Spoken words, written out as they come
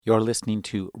You're listening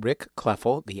to Rick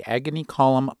Kleffel, the Agony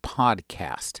Column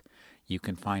podcast. You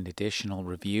can find additional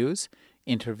reviews,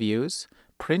 interviews,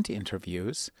 print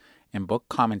interviews, and book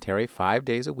commentary 5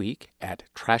 days a week at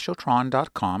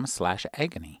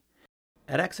trashotron.com/agony.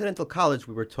 At Accidental College,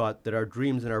 we were taught that our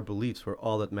dreams and our beliefs were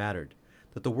all that mattered,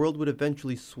 that the world would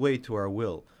eventually sway to our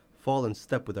will, fall in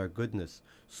step with our goodness,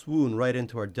 swoon right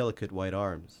into our delicate white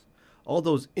arms. All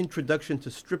those introduction to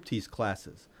striptease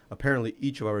classes, apparently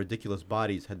each of our ridiculous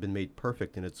bodies had been made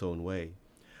perfect in its own way.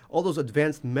 All those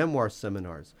advanced memoir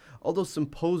seminars, all those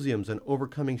symposiums on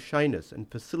overcoming shyness and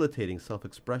facilitating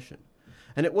self-expression.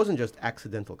 And it wasn't just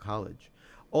Accidental College.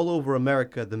 All over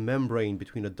America, the membrane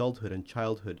between adulthood and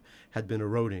childhood had been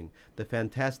eroding, the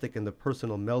fantastic and the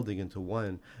personal melding into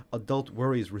one, adult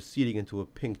worries receding into a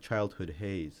pink childhood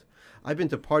haze. I've been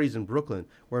to parties in Brooklyn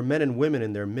where men and women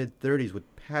in their mid-30s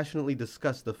would passionately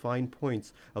discuss the fine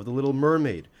points of The Little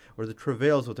Mermaid or the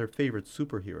travails of their favorite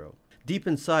superhero. Deep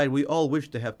inside, we all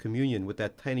wished to have communion with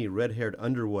that tiny red-haired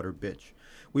underwater bitch.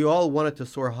 We all wanted to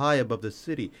soar high above the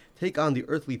city, take on the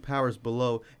earthly powers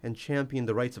below, and champion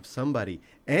the rights of somebody,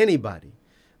 anybody.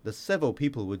 The Sevo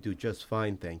people would do just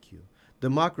fine, thank you.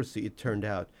 Democracy, it turned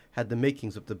out, had the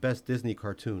makings of the best Disney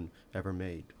cartoon ever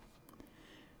made.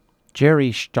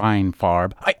 Gary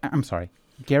Steingart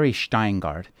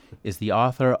is the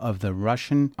author of the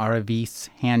Russian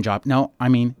the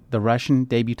Russian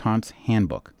Debutante's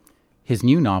Handbook. His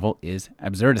new novel is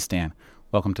Absurdistan.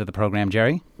 Welcome to the program,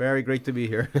 Jerry. Very great to be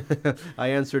here. I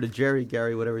answer to Jerry,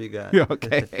 Gary, whatever you got. Yeah,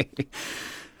 okay.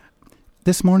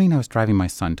 This morning I was driving my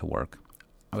son to work.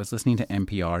 I was listening to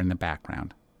NPR in the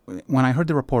background. When I heard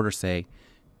the reporter say,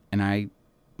 and I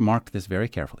marked this very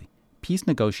carefully, peace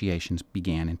negotiations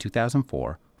began in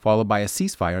 2004, followed by a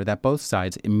ceasefire that both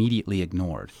sides immediately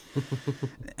ignored.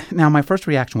 Now, my first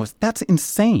reaction was, that's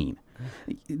insane.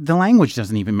 The language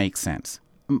doesn't even make sense.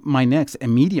 My next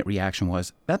immediate reaction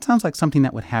was, that sounds like something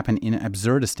that would happen in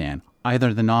Absurdistan,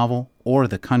 either the novel or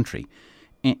the country.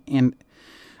 And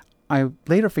I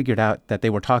later figured out that they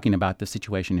were talking about the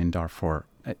situation in Darfur.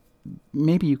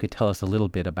 Maybe you could tell us a little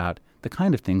bit about the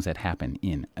kind of things that happen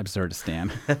in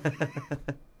Absurdistan.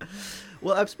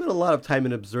 Well, I've spent a lot of time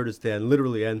in Absurdistan,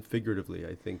 literally and figuratively,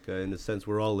 I think. In a sense,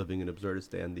 we're all living in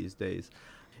Absurdistan these days.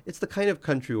 It's the kind of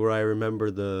country where I remember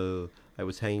I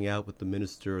was hanging out with the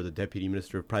minister or the deputy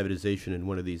minister of privatization in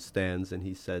one of these stands, and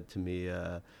he said to me,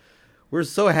 we're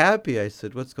so happy. I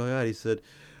said, what's going on? He said,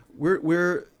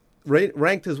 we're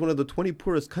ranked as one of the 20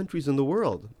 poorest countries in the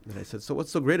world. And I said, so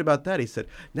what's so great about that? He said,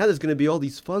 now there's going to be all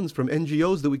these funds from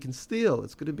NGOs that we can steal.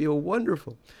 It's going to be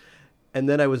wonderful. And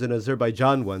then I was in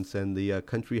Azerbaijan once, and the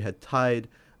country had tied,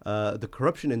 the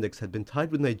corruption index had been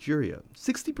tied with Nigeria.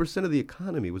 60% of the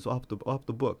economy was off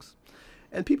the books.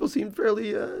 And people seemed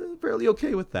fairly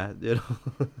okay with that, you know.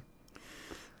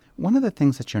 One of the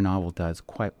things that your novel does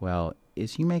quite well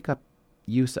is you make up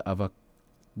use of a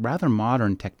rather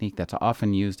modern technique that's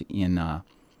often used in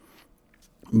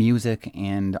music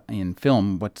and in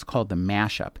film, what's called the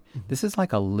mashup. Mm-hmm. This is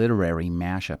like a literary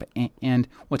mashup. And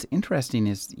what's interesting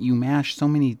is you mash so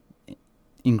many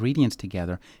ingredients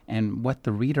together, and what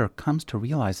the reader comes to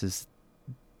realize is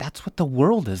that's what the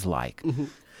world is like. Mm-hmm.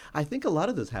 I think a lot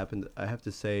of this happened, I have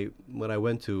to say, when I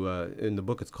went to, in the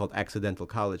book it's called Accidental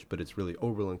College, but it's really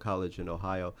Oberlin College in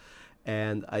Ohio.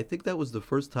 And I think that was the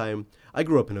first time. I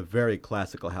grew up in a very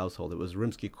classical household. It was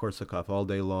Rimsky-Korsakov all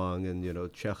day long, and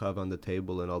Chekhov on the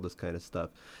table and all this kind of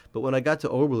stuff. But when I got to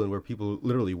Oberlin, where people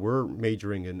literally were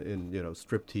majoring in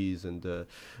striptease and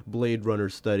Blade Runner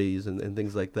studies and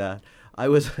things like that, it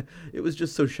was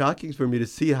just so shocking for me to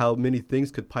see how many things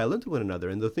could pile into one another.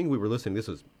 And the thing we were listening,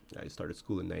 I started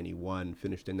school in 91,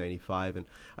 finished in 95, and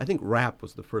I think rap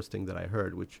was the first thing that I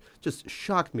heard, which just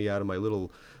shocked me out of my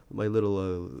little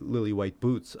lily white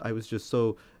boots. I was just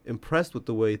so impressed with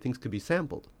the way things could be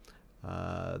sampled,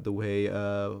 the way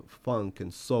funk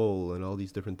and soul and all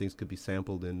these different things could be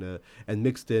sampled and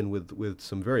mixed in with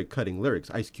some very cutting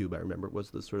lyrics. Ice Cube, I remember,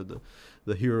 was the sort of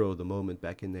the hero of the moment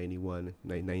back in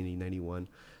 1991.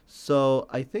 So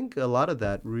I think a lot of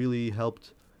that really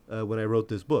helped when I wrote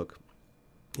this book.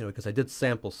 Because I did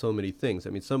sample so many things. I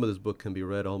mean, some of this book can be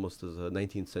read almost as a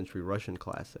 19th century Russian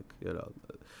classic,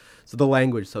 So the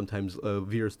language sometimes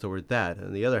veers toward that.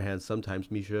 On the other hand, sometimes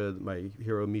my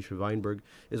hero Misha Weinberg,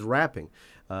 is rapping.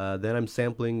 Then I'm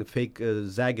sampling fake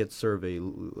Zagat survey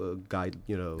guide,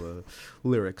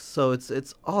 lyrics. So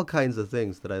it's all kinds of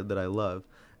things that I love.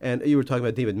 And you were talking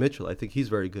about David Mitchell. I think he's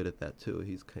very good at that too.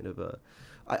 He's kind of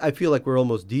I feel like we're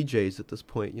almost DJs at this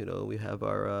point. We have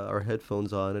our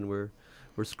headphones on and we're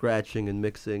scratching and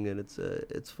mixing, and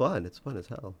it's fun. It's fun as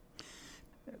hell.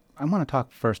 I want to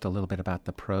talk first a little bit about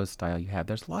the prose style you have.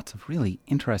 There's lots of really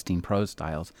interesting prose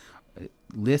styles.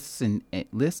 Lists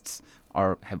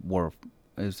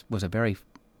was a very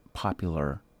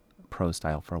popular prose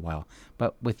style for a while,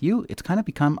 but with you, it's kind of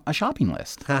become a shopping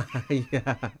list.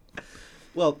 Yeah.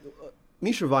 Well,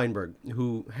 Misha Weinberg,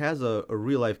 who has a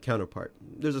real life counterpart.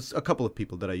 There's a couple of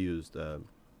people that I used.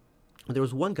 There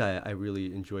was one guy I really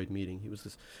enjoyed meeting. He was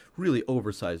this really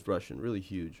oversized Russian, really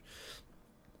huge.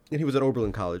 And he was at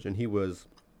Oberlin College, and he was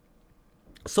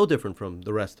so different from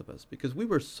the rest of us because we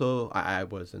were I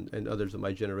was, and others of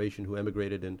my generation who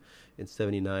emigrated in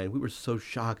 79, we were so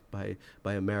shocked by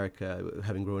America,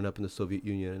 having grown up in the Soviet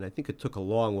Union. And I think it took a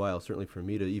long while, certainly for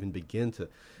me, to even begin to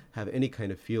have any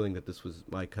kind of feeling that this was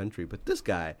my country. But this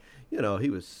guy, he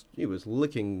was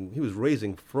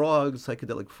raising frogs,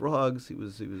 psychedelic frogs. He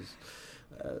was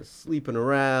sleeping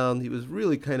around. He was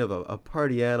really kind of a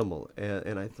party animal.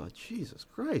 And I thought, Jesus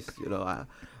Christ, I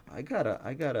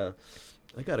gotta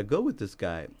go with this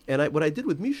guy. And what I did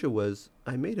with Misha was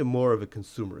I made him more of a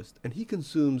consumerist, and he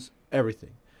consumes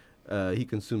everything. He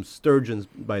consumes sturgeons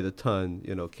by the ton,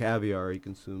 caviar. He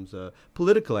consumes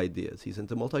political ideas. He's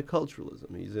into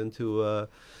multiculturalism.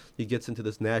 He gets into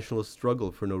this nationalist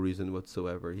struggle for no reason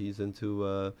whatsoever. He's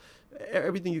into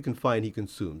everything you can find he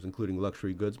consumes, including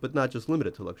luxury goods, but not just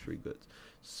limited to luxury goods.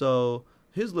 So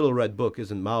his little red book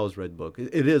isn't Mao's red book.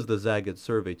 It is the Zagat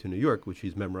Survey to New York, which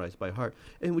he's memorized by heart,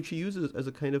 and which he uses as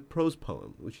a kind of prose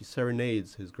poem, which he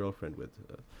serenades his girlfriend with.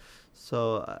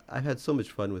 So I've had so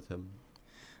much fun with him.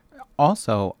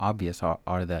 Also obvious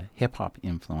are the hip-hop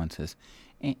influences.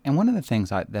 And one of the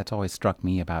things that's always struck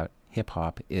me about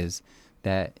hip-hop is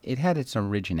that it had its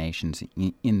originations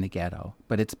in the ghetto,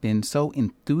 but it's been so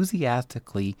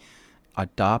enthusiastically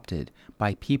adopted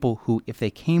by people who, if they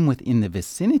came within the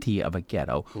vicinity of a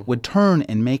ghetto, would turn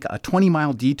and make a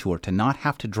 20-mile detour to not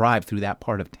have to drive through that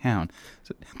part of town.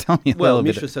 So tell me a little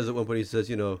bit. Misha says at one point, he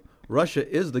says, Russia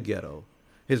is the ghetto.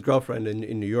 His girlfriend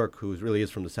in New York, who really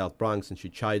is from the South Bronx, and she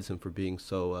chides him for being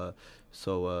so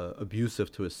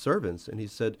abusive to his servants. And he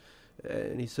says,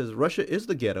 Russia is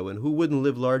the ghetto, and who wouldn't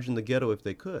live large in the ghetto if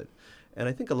they could? And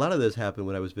I think a lot of this happened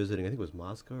when I was visiting, I think it was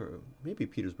Moscow or maybe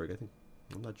Petersburg,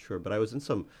 I'm not sure, but I was in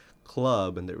some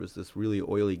club, and there was this really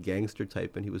oily gangster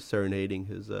type, and he was serenading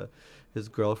his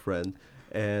girlfriend.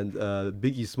 And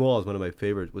Biggie Smalls, one of my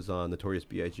favorites, was on. Notorious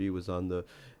B.I.G. was on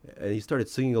and he started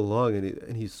singing along,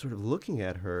 and he's sort of looking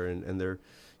at her, and they're,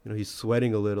 he's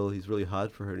sweating a little. He's really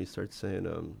hot for her, and he starts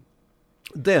saying,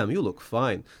 "Damn, you look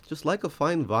fine, just like a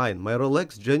fine vine. My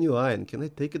Rolex genuine. Can I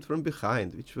take it from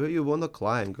behind? Which way you wanna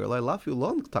climb, girl? I love you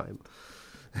long time."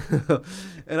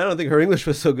 And I don't think her English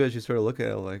was so good. She started looking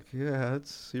at him like, "Yeah,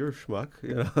 you're a schmuck,"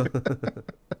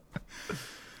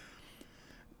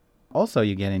 Also,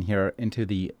 you get in here into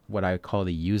what I call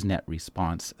the Usenet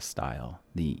response style,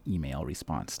 the email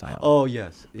response style. Oh,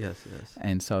 yes.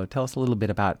 And so tell us a little bit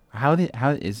about how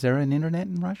is there an internet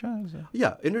in Russia?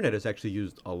 Yeah, internet is actually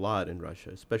used a lot in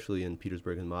Russia, especially in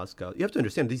Petersburg and Moscow. You have to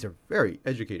understand, these are very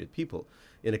educated people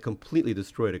in a completely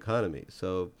destroyed economy.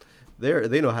 So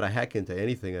they know how to hack into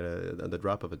anything at the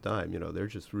drop of a dime. They're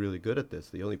just really good at this.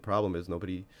 The only problem is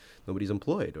nobody's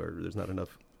employed, or there's not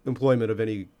enough employment of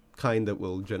any kind that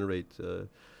will generate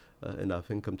enough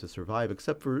income to survive,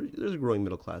 except for there's a growing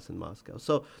middle class in Moscow.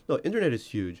 So, no, internet is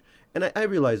huge. And I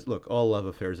realize, look, all love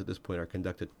affairs at this point are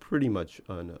conducted pretty much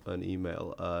on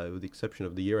email, with the exception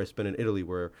of the year I spent in Italy,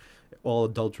 where all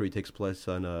adultery takes place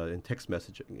in text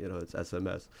messaging. It's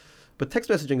SMS. But text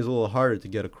messaging is a little harder to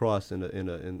get across in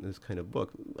this kind of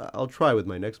book. I'll try with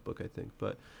my next book, I think.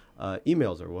 But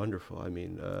emails are wonderful. I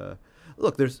mean,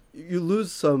 look, you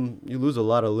lose a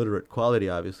lot of literate quality,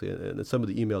 obviously, and some of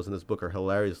the emails in this book are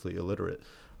hilariously illiterate.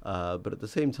 But at the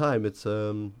same time, it's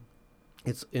in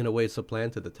a way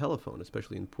supplanted the telephone,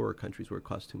 especially in poorer countries where it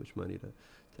costs too much money to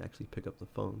actually pick up the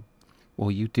phone. Well,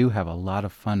 you do have a lot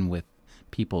of fun with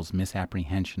people's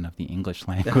misapprehension of the English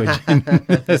language in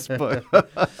this book. But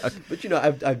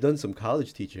I've done some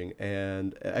college teaching,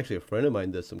 and actually a friend of mine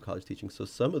does some college teaching. So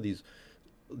some of these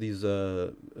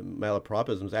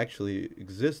malapropisms actually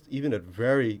exist even at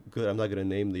very good. I'm not going to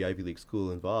name the Ivy League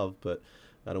school involved, but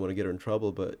I don't want to get her in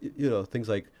trouble. But things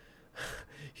like,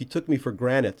 he took me for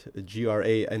granite,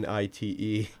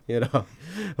 Granite,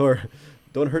 or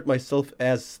don't hurt myself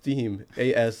as steam,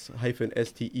 AS-STEAM.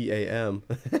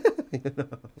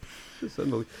 It's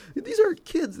unbelievable. These are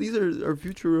kids. These are our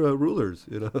future rulers.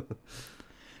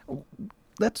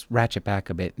 Let's ratchet back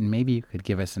a bit, and maybe you could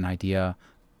give us some idea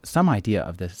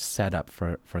of the setup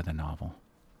for the novel.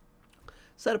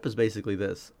 Setup is basically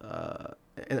this,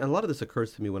 and a lot of this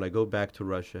occurs to me when I go back to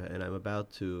Russia and I'm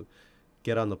about to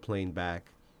get on the plane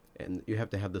back, and you have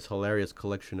to have this hilarious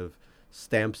collection of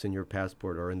stamps in your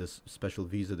passport or in this special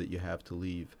visa that you have to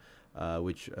leave,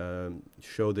 which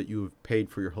show that you've paid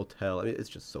for your hotel. I mean, it's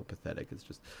just so pathetic. It's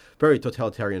just very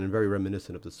totalitarian and very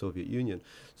reminiscent of the Soviet Union.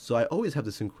 So I always have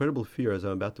this incredible fear as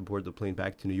I'm about to board the plane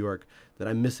back to New York that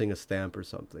I'm missing a stamp or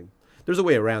something. There's a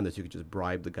way around this. You could just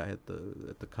bribe the guy at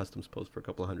the customs post for a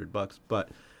couple of $100, but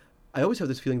I always have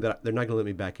this feeling that they're not going to let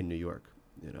me back in New York.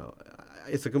 You know,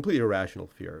 it's a completely irrational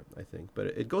fear, I think, but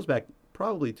it goes back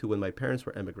probably to when my parents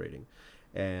were emigrating,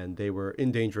 and they were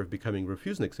in danger of becoming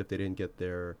refuseniks if they didn't get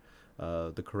their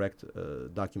the correct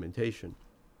documentation.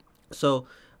 So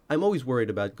I'm always worried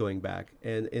about going back.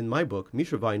 And in my book,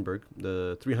 Misha Weinberg,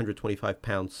 the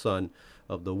 325-pound son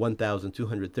of the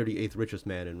 1,238th richest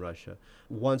man in Russia,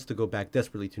 wants to go back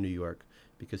desperately to New York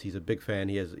because he's a big fan.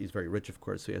 He's very rich, of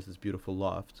course, so he has this beautiful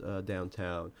loft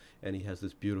downtown, and he has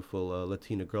this beautiful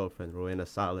Latina girlfriend, Rowena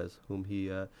Sales, whom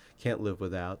he can't live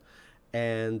without.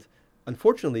 And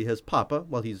unfortunately, his papa,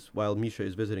 while Misha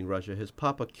is visiting Russia, his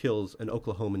papa kills an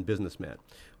Oklahoman businessman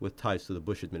with ties to the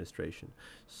Bush administration.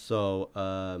 So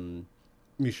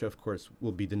Misha, of course,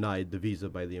 will be denied the visa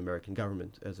by the American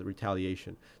government as a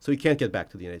retaliation. So he can't get back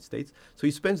to the United States. So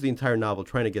he spends the entire novel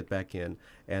trying to get back in.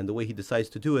 And the way he decides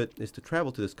to do it is to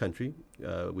travel to this country,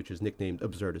 which is nicknamed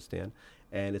Absurdistan.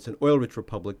 And it's an oil-rich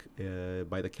republic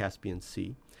by the Caspian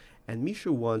Sea. And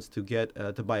Misha wants to get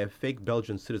to buy a fake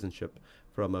Belgian citizenship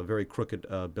from a very crooked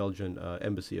Belgian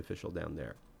embassy official down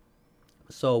there.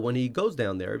 So when he goes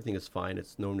down there, everything is fine.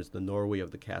 It's known as the Norway of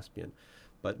the Caspian.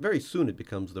 But very soon it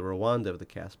becomes the Rwanda of the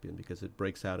Caspian because it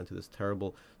breaks out into this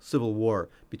terrible civil war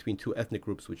between two ethnic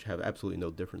groups which have absolutely no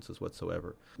differences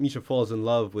whatsoever. Misha falls in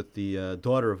love with the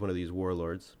daughter of one of these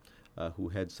warlords who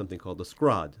heads something called the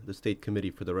SKRAD, the State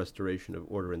Committee for the Restoration of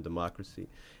Order and Democracy.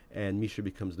 And Misha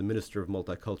becomes the Minister of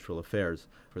Multicultural Affairs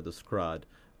for the SKRAD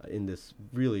in this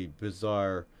really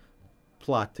bizarre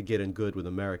plot to get in good with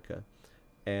America.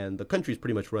 And the country is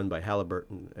pretty much run by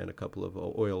Halliburton and a couple of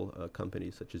oil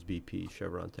companies such as BP,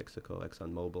 Chevron, Texaco,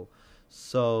 ExxonMobil.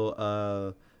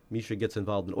 So Misha gets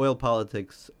involved in oil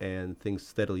politics, and things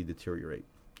steadily deteriorate.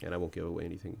 And I won't give away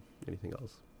anything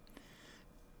else.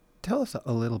 Tell us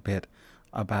a little bit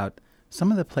about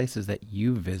some of the places that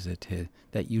you visited,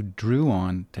 that you drew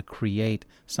on to create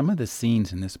some of the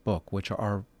scenes in this book, which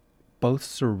are both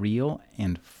surreal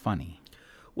and funny.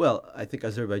 Well, I think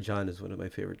Azerbaijan is one of my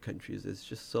favorite countries. It's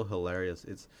just so hilarious.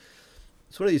 It's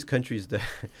one of these countries that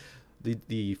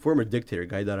the former dictator,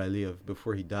 Gaidar Aliyev,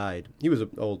 before he died, he was an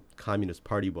old Communist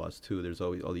Party boss, too. There's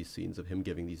always all these scenes of him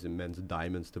giving these immense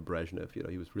diamonds to Brezhnev. You know,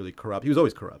 he was really corrupt. He was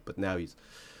always corrupt, but now he's...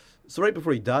 So right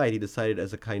before he died, he decided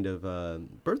as a kind of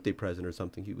birthday present or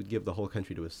something, he would give the whole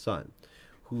country to his son,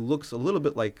 who looks a little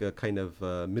bit like a kind of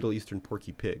Middle Eastern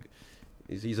Porky Pig.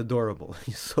 He's adorable.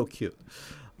 He's so cute.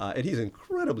 And he's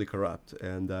incredibly corrupt.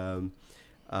 And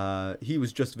he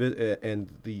was just...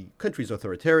 and the country's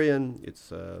authoritarian. It's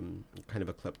kind of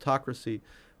a kleptocracy.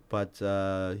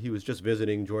 But he was just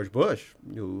visiting George Bush,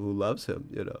 who loves him,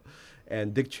 you know.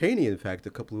 And Dick Cheney, in fact, a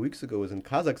couple of weeks ago was in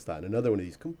Kazakhstan, another one of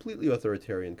these completely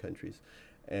authoritarian countries.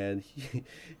 And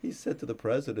he said to the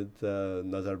president,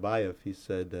 Nazarbayev, he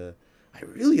said... I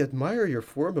really admire your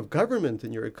form of government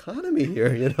and your economy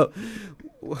here, you know.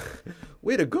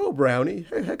 Way to go, Brownie.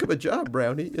 Heck of a job,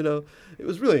 Brownie, you know. It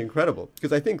was really incredible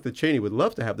because I think that Cheney would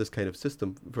love to have this kind of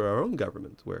system for our own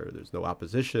government where there's no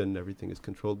opposition, everything is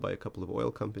controlled by a couple of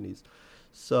oil companies.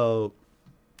 So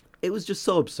it was just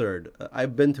so absurd.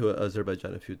 I've been to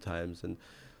Azerbaijan a few times, and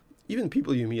even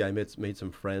people you meet, I made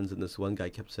some friends, and this one guy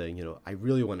kept saying, you know, I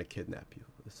really want to kidnap you.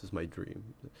 This is my dream.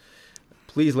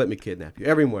 Please let me kidnap you.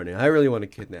 Every morning, I really want to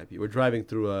kidnap you. We're driving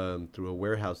through a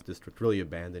warehouse district, really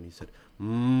abandoned. He said,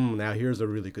 now here's a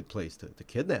really good place to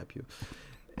kidnap you.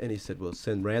 And he said, well,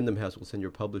 send Random House. We'll send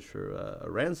your publisher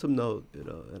a ransom note, you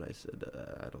know. And I said,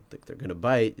 I don't think they're going to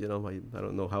bite, you know. I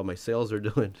don't know how my sales are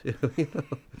doing, you know.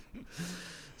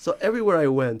 So everywhere I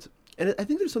went, and I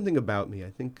think there's something about me.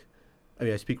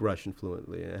 I speak Russian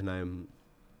fluently, and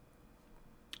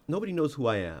nobody knows who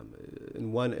I am.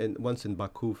 Once in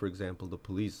Baku, for example, the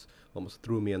police almost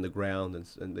threw me on the ground,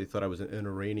 and they thought I was an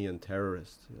Iranian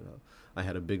terrorist. You know, I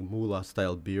had a big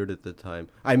mullah-style beard at the time.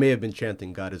 I may have been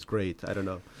chanting "God is great." I don't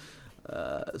know.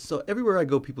 So everywhere I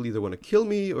go, people either want to kill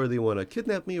me, or they want to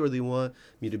kidnap me, or they want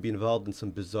me to be involved in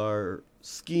some bizarre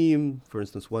scheme. For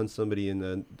instance, once somebody in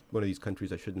one of these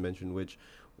countries, I shouldn't mention which,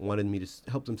 wanted me to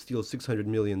help them steal $600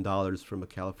 million from a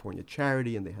California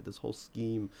charity, and they had this whole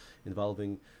scheme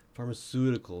involving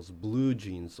pharmaceuticals, blue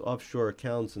jeans, offshore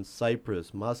accounts in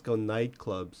Cyprus, Moscow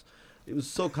nightclubs. It was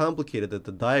so complicated that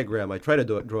the diagram, I tried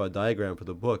to draw a diagram for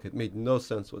the book, it made no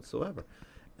sense whatsoever.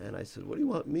 And I said, what do you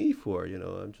want me for?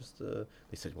 I'm just,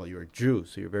 they said, well, you're a Jew,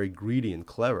 so you're very greedy and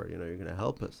clever. You're going to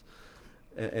help us.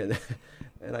 And,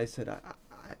 and I said,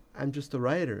 I'm just a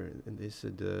writer. And they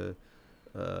said,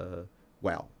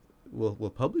 well, we'll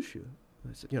publish you.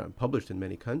 I said, I'm published in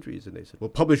many countries. And they said, we'll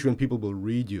publish you and people will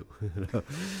read you,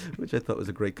 which I thought was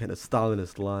a great kind of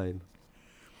Stalinist line.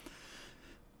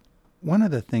 One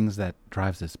of the things that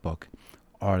drives this book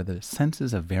are the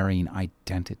senses of varying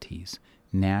identities,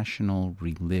 national,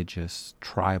 religious,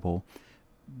 tribal.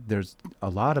 There's a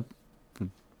lot of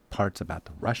parts about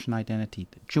the Russian identity,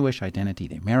 the Jewish identity,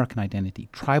 the American identity,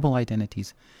 tribal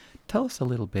identities. Tell us a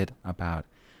little bit about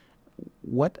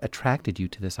what attracted you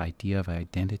to this idea of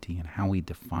identity and how we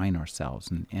define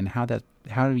ourselves, and how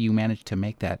do you manage to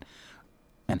make that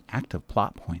an active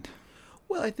plot point?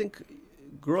 Well, I think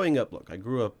growing up, I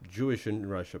grew up Jewish in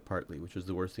Russia partly, which is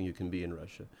the worst thing you can be in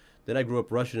Russia. Then I grew up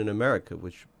Russian in America,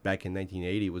 which back in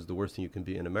 1980 was the worst thing you can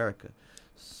be in America.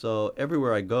 So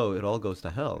everywhere I go, it all goes to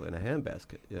hell in a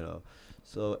handbasket.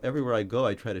 So everywhere I go,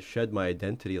 I try to shed my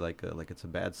identity like it's a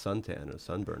bad suntan or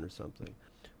sunburn or something.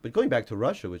 But going back to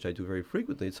Russia, which I do very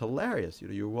frequently, it's hilarious.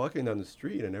 You're walking down the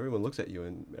street and everyone looks at you,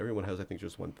 and everyone has, I think,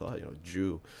 just one thought,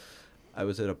 Jew. I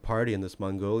was at a party and this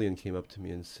Mongolian came up to me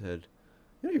and said,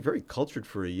 you're very cultured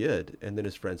for a Yid. And then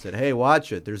his friend said, hey,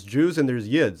 watch it. There's Jews and there's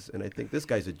Yids. And I think this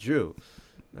guy's a Jew.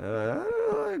 I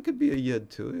don't know. I could be a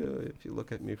Yid too. If you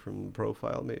look at me from the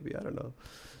profile, maybe. I don't know.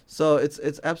 So it's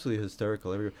absolutely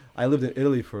hysterical. I lived in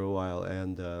Italy for a while,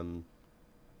 and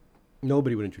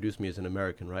nobody would introduce me as an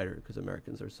American writer because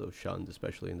Americans are so shunned,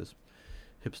 especially in this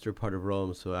hipster part of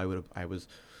Rome. So I was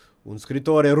un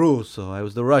scrittore russo. I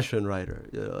was the Russian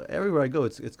writer. Everywhere I go,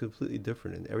 it's completely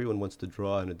different, and everyone wants to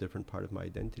draw on a different part of my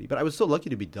identity. But I was so lucky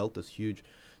to be dealt this huge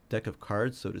deck of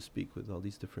cards, so to speak, with all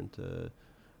these different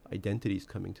identities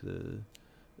coming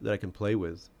that I can play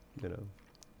with.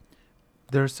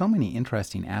 There are so many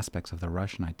interesting aspects of the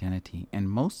Russian identity, and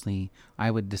mostly I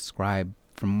would describe,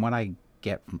 from what I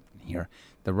get from here,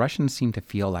 the Russians seem to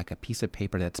feel like a piece of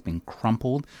paper that's been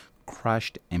crumpled,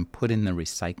 crushed, and put in the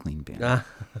recycling bin.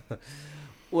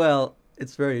 Well,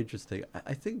 it's very interesting.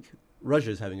 I think Russia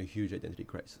is having a huge identity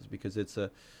crisis because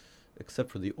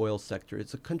except for the oil sector,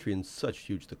 it's a country in such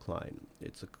huge decline.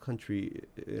 It's a country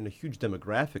in a huge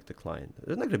demographic decline.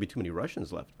 There's not going to be too many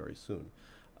Russians left very soon.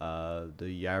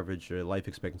 The average life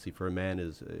expectancy for a man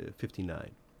is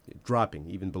 59, dropping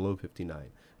even below 59,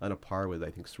 on a par with,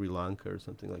 I think, Sri Lanka or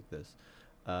something like this.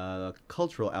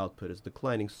 Cultural output is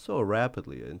declining so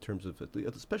rapidly in terms of,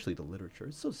 especially the literature.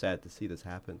 It's so sad to see this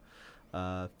happen.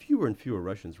 Fewer and fewer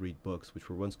Russians read books, which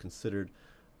were once considered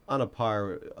on a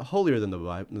par, holier than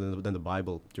the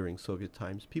Bible during Soviet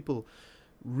times. People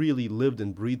really lived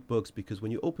and breathed books because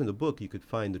when you opened a book, you could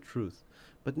find the truth.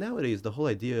 But nowadays, the whole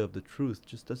idea of the truth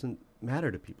just doesn't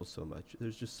matter to people so much.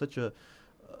 There's just such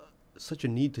a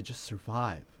need to just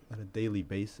survive on a daily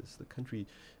basis. The country,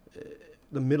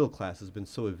 the middle class has been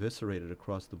so eviscerated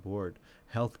across the board,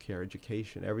 healthcare,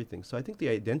 education, everything. So I think the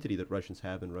identity that Russians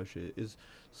have in Russia is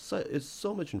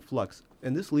so much in flux,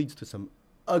 and this leads to some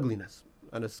ugliness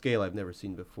on a scale I've never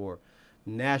seen before,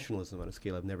 nationalism on a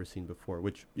scale I've never seen before,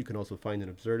 which you can also find in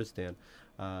Absurdistan.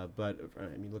 But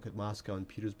I mean, look at Moscow and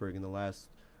Petersburg in the last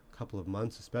couple of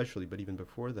months especially, but even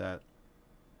before that,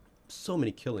 so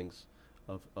many killings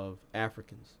of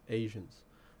Africans, Asians,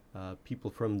 people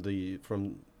from the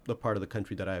part of the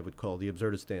country that I would call the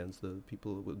Absurdistans, the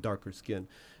people with darker skin,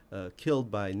 killed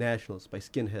by nationalists, by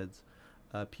skinheads,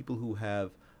 people who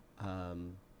have,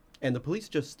 and the police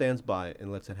just stands by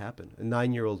and lets it happen. A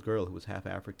 9-year-old girl who was half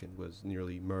African was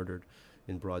nearly murdered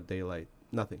in broad daylight.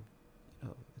 Nothing.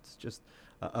 It's just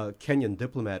a Kenyan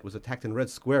diplomat was attacked in Red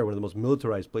Square, one of the most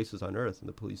militarized places on earth, and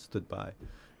the police stood by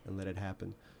and let it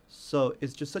happen. So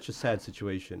it's just such a sad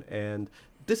situation. And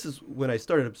this is when I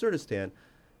started Absurdistan,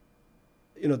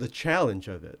 the challenge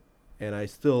of it. And I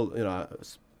still,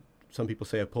 some people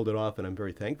say I pulled it off, and I'm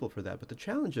very thankful for that. But the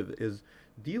challenge of it is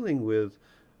dealing with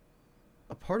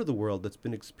a part of the world that's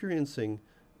been experiencing,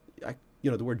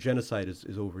 the word genocide is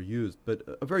overused, but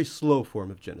a very slow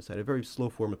form of genocide, a very slow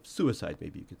form of suicide,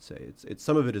 maybe you could say. It's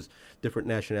some of it is different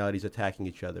nationalities attacking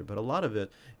each other, but a lot of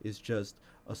it is just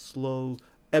a slow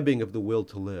ebbing of the will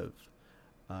to live.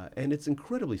 And it's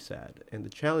incredibly sad. And the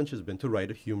challenge has been to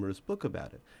write a humorous book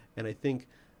about it. And I think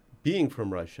being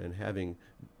from Russia and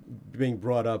being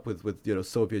brought up with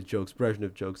Soviet jokes,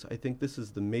 Brezhnev jokes, I think this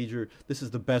is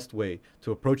the best way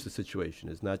to approach the situation,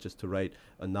 is not just to write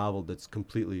a novel that's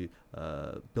completely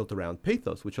built around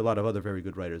pathos, which a lot of other very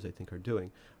good writers, I think, are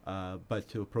doing, but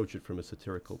to approach it from a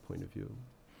satirical point of view.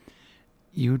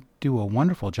 You do a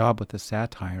wonderful job with the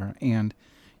satire, and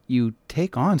you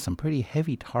take on some pretty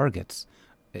heavy targets.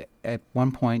 At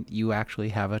one point, you actually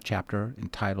have a chapter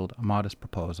entitled A Modest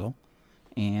Proposal,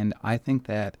 and I think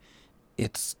that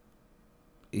it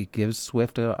gives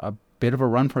Swift a bit of a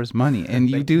run for his money, and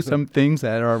you do some things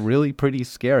that are really pretty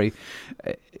scary.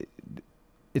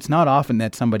 It's not often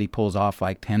that somebody pulls off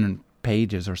like 10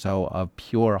 pages or so of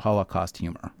pure Holocaust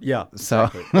humor. Yeah,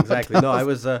 exactly. No, I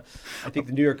was. I think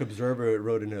the New York Observer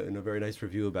wrote in a very nice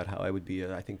review about how I would be,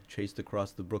 I think, chased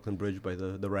across the Brooklyn Bridge by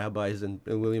the rabbis in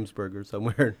Williamsburg or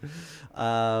somewhere.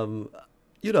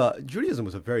 Judaism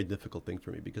was a very difficult thing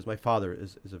for me because my father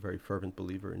is a very fervent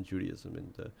believer in Judaism,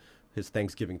 and his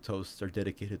Thanksgiving toasts are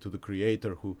dedicated to the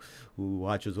Creator who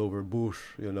watches over Bush,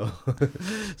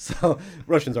 So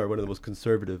Russians are one of the most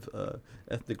conservative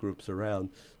ethnic groups around.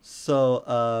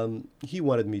 So he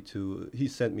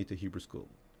sent me to Hebrew school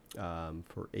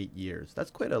for 8 years. That's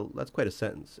quite a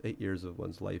sentence, 8 years of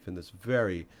one's life in this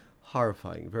very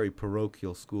horrifying, very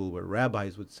parochial school where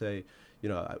rabbis would say,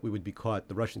 we would be caught,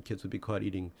 the Russian kids would be caught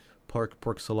eating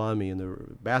pork salami in the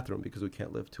bathroom because we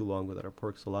can't live too long without our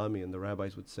pork salami. And the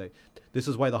rabbis would say, this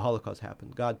is why the Holocaust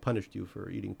happened. God punished you for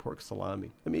eating pork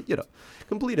salami. I mean,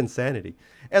 complete insanity.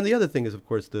 And the other thing is, of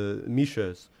course, the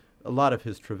Misha's, a lot of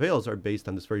his travails are based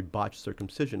on this very botched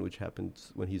circumcision, which happened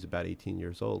when he's about 18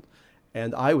 years old.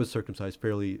 And I was circumcised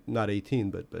fairly, not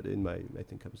 18, but I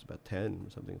think I was about 10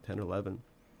 or something, 10 or 11.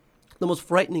 The most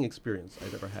frightening experience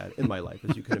I've ever had in my life,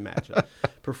 as you can imagine.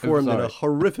 Performed in a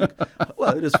horrific,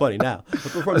 well, it is funny now, but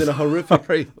performed in a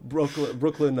horrific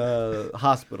Brooklyn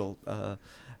hospital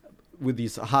with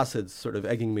these Hasids sort of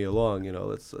egging me along,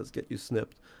 let's get you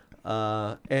snipped.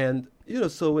 So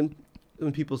when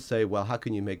people say, well, how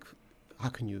can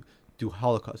you do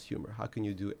Holocaust humor? How can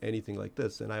you do anything like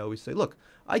this? And I always say, look,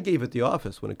 I gave it the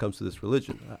office when it comes to this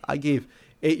religion. I gave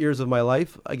 8 years of my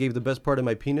life. I gave the best part of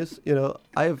my penis.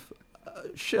 I have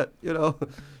show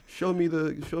me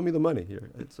the money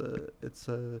here.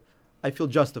 I feel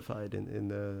justified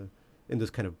in this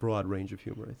kind of broad range of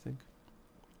humor, I think.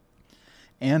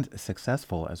 And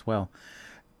successful as well.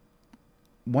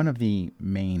 One of the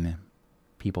main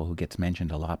people who gets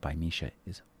mentioned a lot by Misha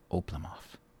is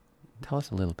Oblomov. Tell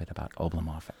us a little bit about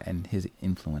Oblomov and his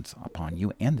influence upon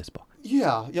you and this book.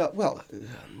 Yeah. Well,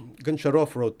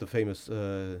 Goncharov wrote the famous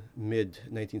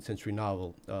mid-19th century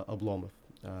novel, Oblomov,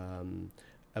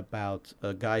 about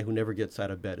a guy who never gets out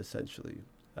of bed, essentially,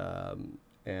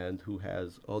 and who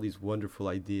has all these wonderful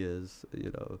ideas,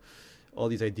 all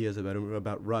these ideas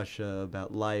about Russia,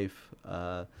 about life.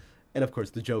 And, of course,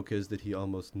 the joke is that he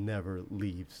almost never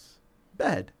leaves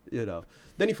bed,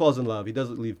 Then he falls in love. He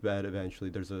doesn't leave bed eventually.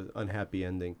 There's an unhappy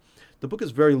ending. The book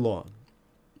is very long,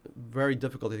 very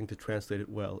difficult, I think, to translate it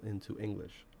well into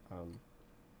English.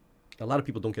 A lot of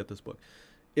people don't get this book.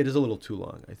 It is a little too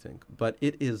long, I think, but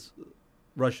it is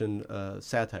Russian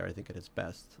satire, I think, at its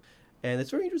best. And it's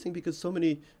very interesting because so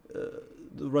many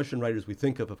the Russian writers we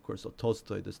think of course, are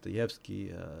Tolstoy,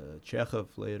 Dostoevsky,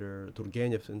 Chekhov later,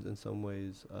 Turgenev in some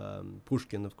ways,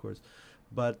 Pushkin, of course.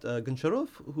 But Goncharov,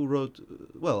 who wrote,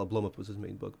 Oblomov was his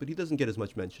main book, but he doesn't get as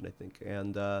much mention, I think.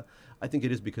 And I think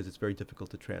it is because it's very difficult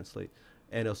to translate.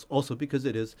 And also because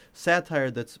it is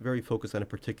satire that's very focused on a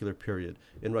particular period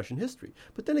in Russian history.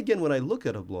 But then again, when I look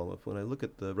at Oblomov, when I look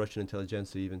at the Russian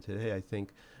intelligentsia even today, I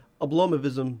think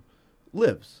Oblomovism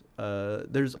lives.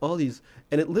 There's all these,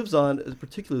 and it lives on,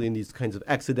 particularly in these kinds of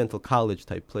accidental college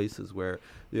type places where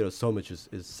so much is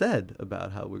said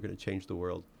about how we're going to change the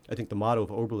world. I think the motto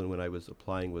of Oberlin when I was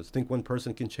applying was, think one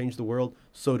person can change the world,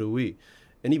 so do we.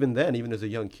 And even then, even as a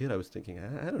young kid, I was thinking,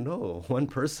 I don't know, one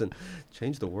person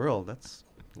change the world. That's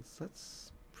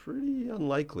pretty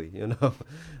unlikely,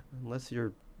 unless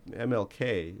you're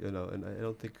MLK, and I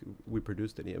don't think we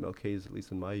produced any MLKs, at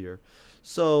least in my year.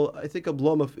 So I think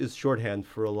Oblomov is shorthand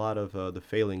for a lot of the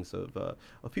failings of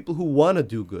people who want to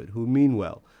do good, who mean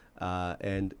well,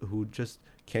 and who just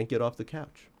can't get off the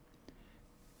couch.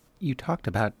 You talked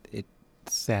about it,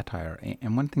 satire,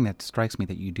 and one thing that strikes me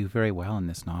that you do very well in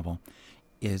this novel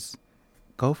is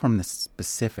go from the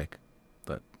specific,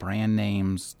 the brand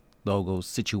names, logos,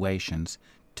 situations,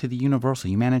 to the universal.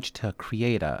 You manage to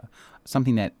create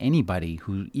something that anybody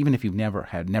who, even if you've never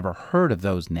heard of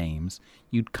those names,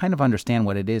 you'd kind of understand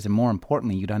what it is, and more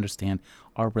importantly, you'd understand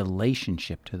our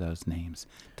relationship to those names.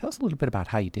 Tell us a little bit about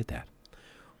how you did that.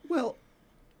 Well,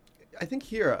 I think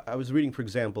here I was reading, for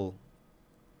example,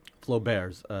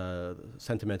 Flaubert's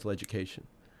Sentimental Education,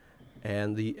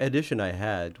 and the edition I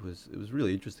had was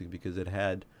really interesting because it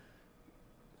had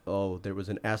there was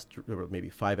an or maybe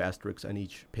 5 asterisks on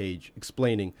each page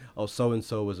explaining,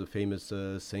 so-and-so was a famous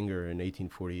singer in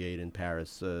 1848 in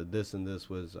Paris. This and this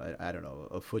was, I don't know,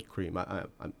 a foot cream.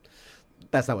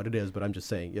 That's not what it is, but I'm just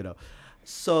saying,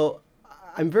 So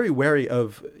I'm very wary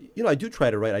of, I do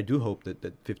try to write. I do hope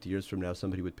that 50 years from now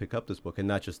somebody would pick up this book, and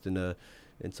not just in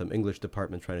some English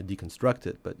department trying to deconstruct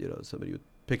it, but somebody would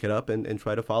pick it up and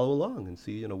try to follow along and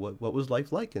see what was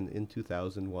life like in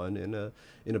 2001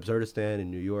 in Absurdistan in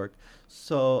New York.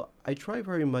 So I try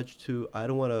very much to. I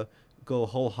don't want to go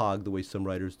whole hog the way some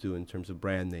writers do in terms of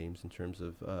brand names, in terms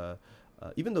of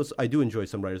even though I do enjoy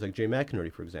some writers like Jay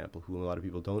McInerney, for example, who a lot of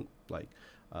people don't like.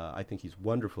 I think he's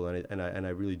wonderful, and I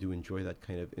really do enjoy that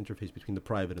kind of interface between the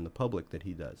private and the public that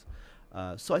he does.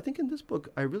 So I think in this book,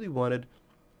 I wanted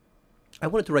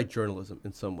to write journalism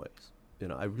in some ways.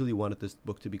 I really wanted this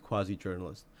book to be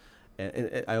quasi-journalist.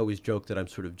 And I always joke that I'm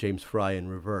sort of James Fry in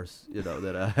reverse,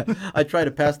 that I try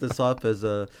to pass this off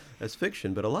as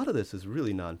fiction, but a lot of this is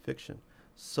really nonfiction.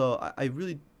 So I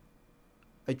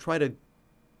try to,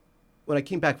 when I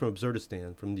came back from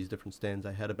Absurdistan, from these different stands,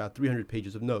 I had about 300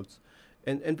 pages of notes.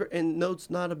 And notes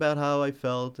not about how I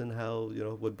felt and how,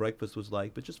 what breakfast was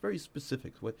like, but just very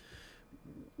specific.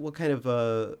 What kind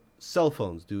of cell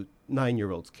phones do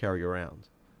 9-year-olds carry around?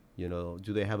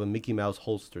 Do they have a Mickey Mouse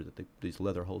holster, these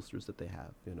leather holsters that they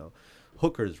have?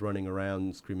 Hookers running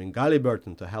around screaming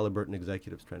Halliburton to Halliburton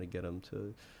executives trying to get them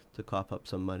to cough up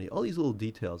some money. All these little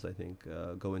details, I think,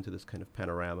 go into this kind of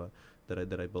panorama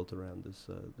that I built around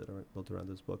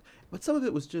this book. But some of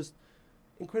it was just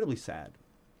incredibly sad.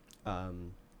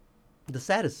 The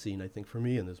saddest scene, I think, for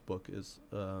me in this book is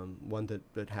one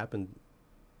that happened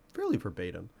fairly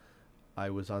verbatim. I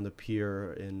was on the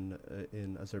pier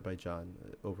in Azerbaijan,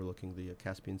 overlooking the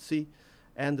Caspian Sea,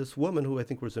 and this woman, who I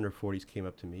think was in her 40s, came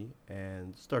up to me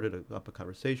and started up a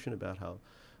conversation about how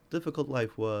difficult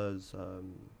life was.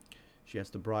 She has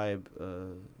to bribe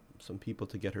some people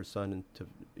to get her son into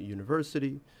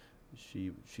university.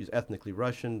 She's ethnically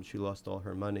Russian. She lost all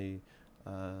her money,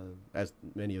 as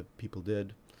many of people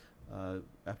did,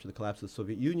 after the collapse of the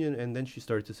Soviet Union, and then she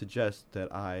started to suggest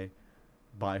that I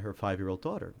buy her 5-year-old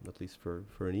daughter, at least for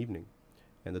an evening.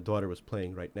 And the daughter was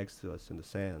playing right next to us in the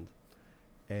sand.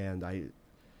 And I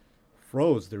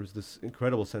froze. There was this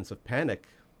incredible sense of panic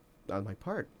on my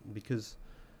part because,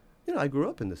 I grew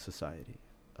up in this society.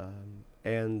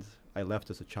 And I left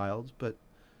as a child, but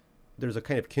there's a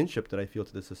kind of kinship that I feel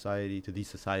to this society, to these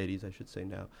societies, I should say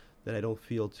now, that I don't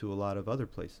feel to a lot of other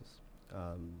places,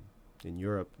 in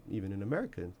Europe, even in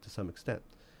America to some extent.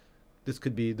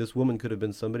 This woman could have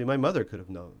been somebody my mother could have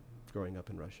known growing up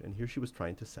in Russia, and here she was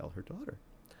trying to sell her daughter.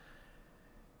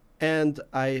 And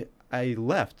I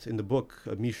left. In the book,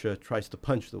 Misha tries to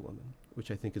punch the woman, which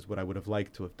I think is what I would have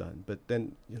liked to have done. But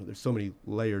then, there's so many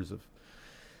layers of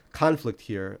conflict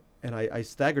here, and I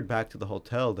staggered back to the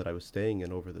hotel that I was staying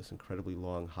in over this incredibly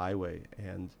long highway,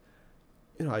 and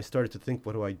I started to think,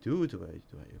 what do I do? Do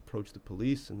I approach the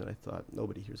police? And then I thought,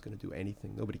 nobody here is going to do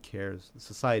anything. Nobody cares. The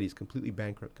society is completely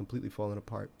bankrupt, completely fallen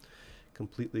apart,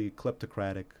 completely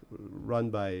kleptocratic, run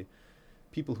by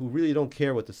people who really don't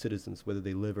care what the citizens, whether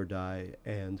they live or die,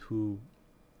 and who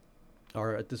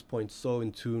are at this point so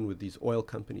in tune with these oil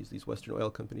companies, these Western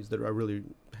oil companies that are really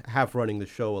half running the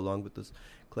show along with this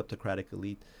kleptocratic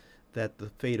elite, that the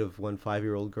fate of one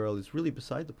 5-year-old girl is really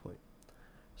beside the point.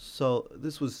 So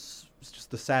this was just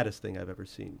the saddest thing I've ever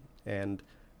seen. And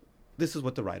this is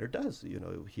what the writer does.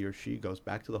 He or she goes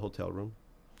back to the hotel room,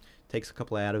 takes a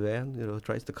couple of Ativan,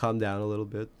 tries to calm down a little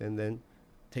bit, and then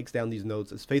takes down these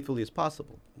notes as faithfully as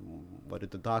possible. What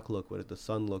did the dock look? What did the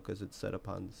sun look as it set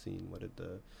upon the scene? What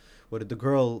did the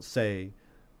girl say?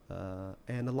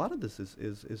 And a lot of this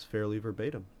is fairly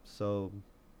verbatim. So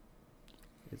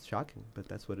it's shocking, but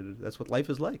that's what it is. That's what life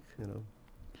is like,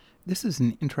 This is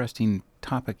an interesting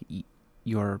topic,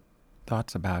 your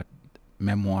thoughts about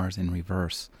memoirs in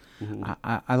reverse. Mm-hmm.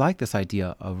 I like this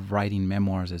idea of writing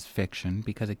memoirs as fiction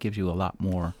because it gives you a lot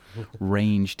more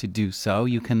range to do so.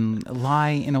 You can lie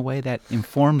in a way that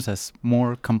informs us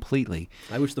more completely.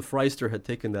 I wish the Freister had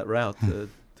taken that route to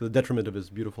the detriment of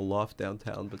his beautiful loft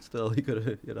downtown, but still he could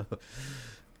have, could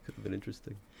have been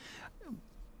interesting.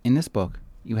 In this book,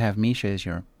 you have Misha as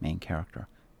your main character,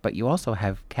 but you also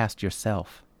have cast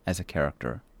yourself as a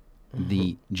character,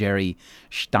 the Jerry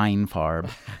Steinfarb,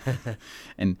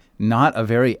 and not a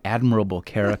very admirable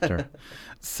character.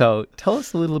 So tell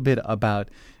us a little bit about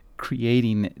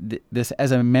creating this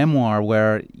as a memoir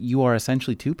where you are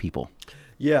essentially two people.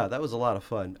 Yeah, that was a lot of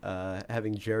fun.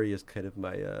 Having Jerry as kind of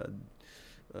my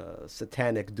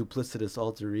satanic, duplicitous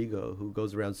alter ego who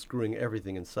goes around screwing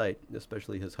everything in sight,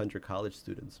 especially his Hunter College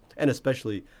students, and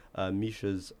especially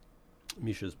Misha's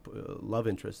love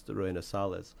interest, Roena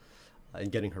Sales, and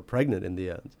getting her pregnant in the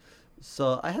end.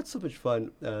 So I had so much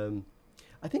fun.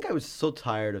 I think I was so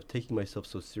tired of taking myself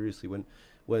so seriously.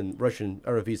 when Russian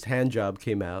RFV's Hand Job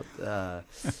came out,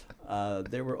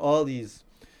 there were all these,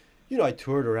 I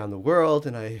toured around the world,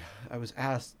 and I was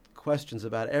asked questions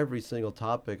about every single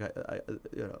topic.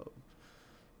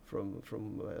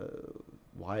 From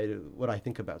what I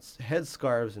think about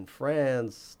headscarves in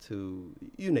France to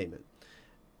you name it.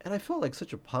 And I felt like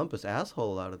such a pompous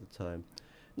asshole a lot of the time.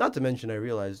 Not to mention, I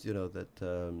realized, that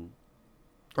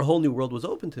a whole new world was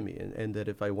open to me, and that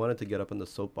if I wanted to get up on the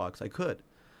soapbox, I could.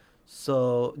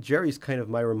 So Jerry's kind of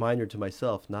my reminder to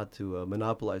myself not to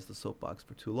monopolize the soapbox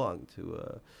for too long,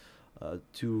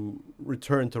 to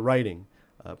return to writing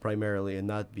primarily, and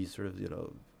not be sort of,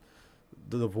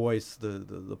 the voice,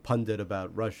 the pundit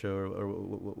about Russia or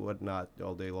whatnot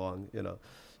all day long,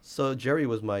 So Jerry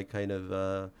was my kind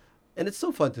of, and it's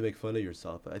so fun to make fun of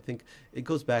yourself. I think it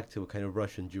goes back to a kind of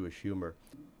Russian Jewish humor.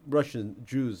 Russian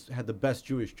Jews had the best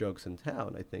Jewish jokes in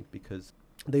town, I think, because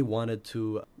they wanted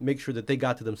to make sure that they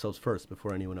got to themselves first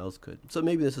before anyone else could. So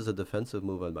maybe this is a defensive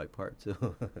move on my part,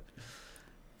 too.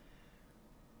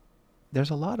 There's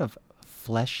a lot of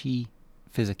fleshy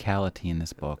physicality in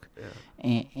this book.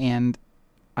 Yeah. And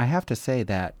I have to say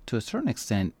that, to a certain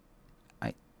extent,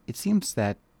 it seems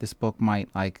that this book might,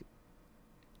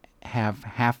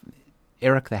 have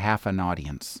Eric the half an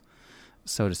audience,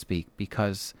 so to speak,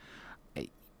 because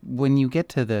when you get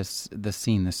to the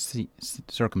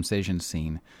circumcision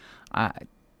scene, it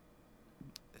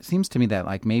seems to me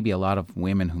that maybe a lot of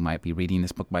women who might be reading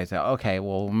this book might say, okay,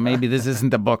 well, maybe this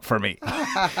isn't the book for me.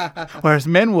 Whereas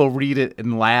men will read it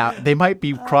and laugh. They might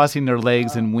be crossing their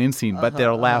legs and wincing, but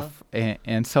they'll laugh.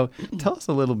 And so tell us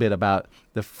a little bit about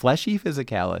the fleshy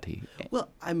physicality. Well,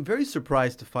 I'm very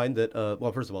surprised to find that,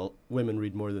 first of all, women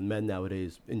read more than men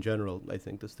nowadays in general, I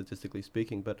think, statistically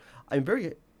speaking. But I'm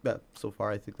very, so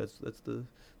far, I think that's the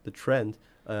trend.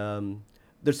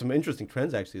 There's some interesting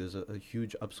trends, actually. There's a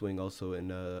huge upswing also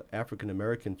in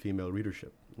African-American female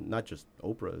readership. Not just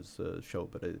Oprah's show,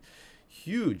 but a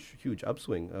huge, huge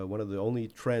upswing. One of the only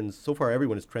trends, so far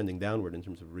everyone is trending downward in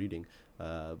terms of reading,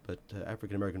 but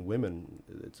African-American women,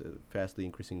 it's a fastly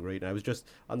increasing rate. And I was just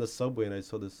on the subway and I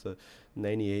saw this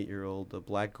 98-year-old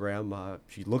black grandma.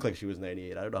 She looked like she was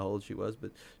 98. I don't know how old she was, but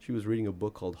she was reading a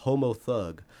book called Homo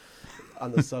Thug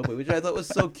on the subway, which I thought was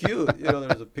so cute. There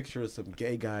was a picture of some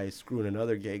gay guy screwing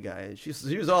another gay guy, and she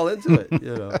was all into it.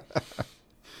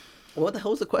 What the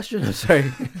hell was the question? I'm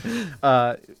sorry.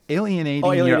 Alienating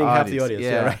alienating your half audience. the audience.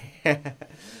 Yeah. Right.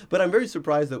 But I'm very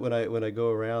surprised that when I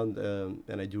go around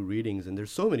and I do readings, and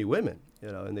there's so many women,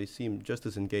 and they seem just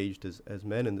as engaged as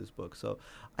men in this book. So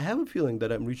I have a feeling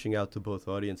that I'm reaching out to both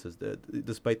audiences,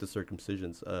 despite the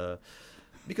circumcisions,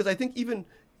 because I think even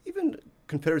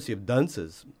Confederacy of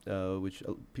Dunces, which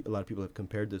a lot of people have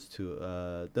compared this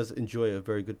to, does enjoy a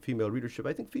very good female readership.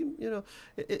 I think,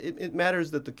 it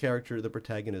matters that the character, the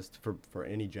protagonist, for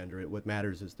any gender, what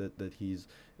matters is that he's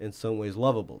in some ways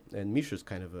lovable. And Misha's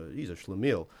kind of he's a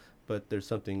schlemiel, but there's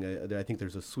something, I think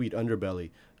there's a sweet underbelly.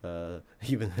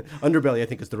 Even underbelly, I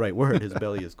think is the right word. His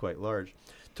belly is quite large.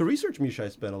 To research Misha, I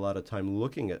spent a lot of time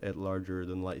looking at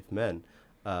larger-than-life men,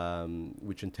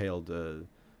 which entailed...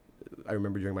 I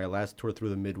remember during my last tour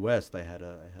through the Midwest, I had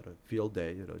a field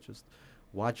day, just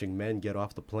watching men get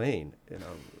off the plane,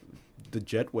 the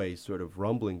jetway sort of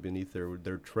rumbling beneath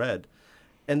their tread.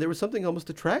 And there was something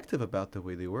almost attractive about the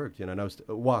way they worked, and I was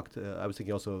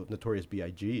thinking also of Notorious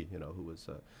B.I.G., who was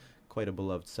quite a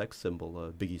beloved sex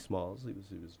symbol, Biggie Smalls.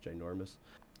 He was ginormous.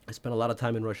 I spent a lot of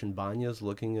time in Russian banyas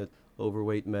looking at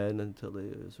overweight men until they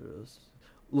sort of...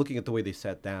 looking at the way they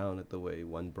sat down, at the way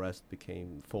one breast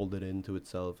became folded into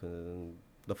itself and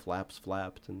the flaps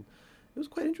flapped. And it was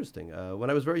quite interesting. When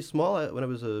I was very small, when I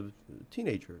was a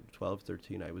teenager, 12,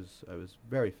 13, I was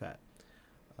very fat.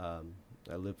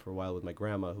 I lived for a while with my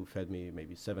grandma, who fed me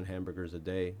maybe 7 hamburgers a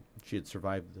day. She had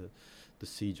survived the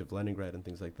siege of Leningrad and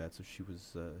things like that, so she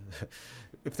was,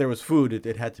 if there was food,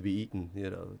 it had to be eaten,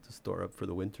 to store up for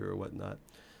the winter or whatnot.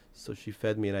 So she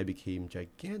fed me and I became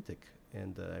gigantic.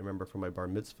 And I remember for my bar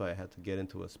mitzvah, I had to get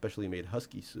into a specially made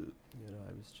husky suit.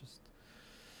 I was just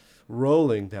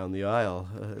rolling down the aisle.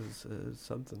 It was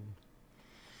something.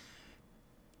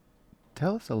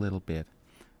 Tell us a little bit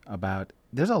about,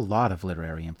 there's a lot of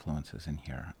literary influences in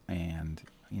here. And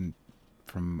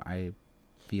I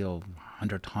feel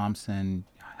Hunter Thompson,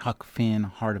 Huck Finn,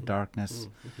 Heart of Darkness.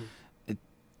 Mm-hmm.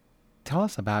 Tell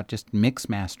us about just mix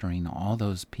mastering all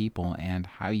those people and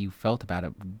how you felt about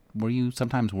it. Were you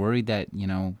sometimes worried that, you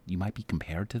might be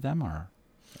compared to them, or?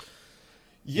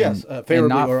 Yes,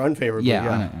 favorably or unfavorably.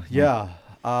 Yeah.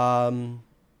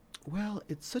 Well,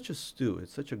 it's such a stew.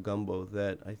 It's such a gumbo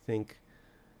that I think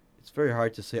it's very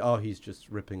hard to say, oh, he's just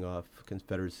ripping off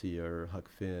Confederacy or Huck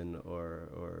Finn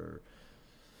or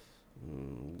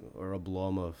or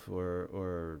Oblomov,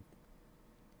 or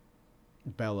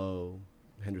Bellow,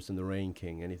 Henderson the Rain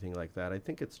King, anything like that. I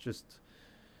think it's just,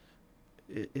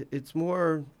 it's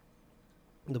more,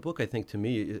 the book, I think, to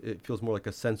me, it feels more like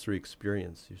a sensory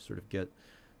experience. You sort of get,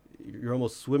 you're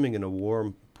almost swimming in a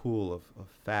warm pool of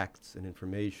facts and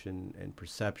information and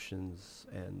perceptions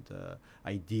and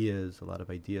ideas. A lot of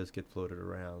ideas get floated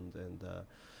around. And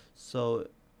so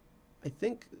I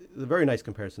think the very nice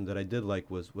comparison that I did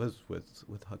like was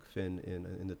with Huck Finn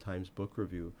in the Times Book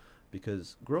Review,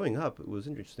 because growing up, it was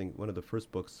interesting. One of the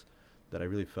first books that I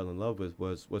really fell in love with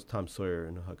was Tom Sawyer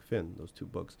and Huck Finn, those two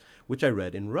books, which I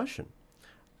read in Russian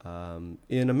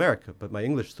in America, but my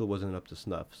English still wasn't up to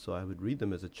snuff, so I would read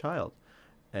them as a child.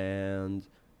 And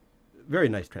very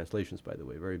nice translations, by the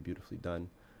way, very beautifully done.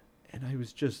 And I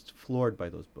was just floored by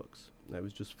those books. I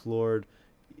was just floored,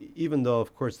 even though,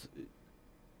 of course,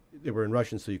 they were in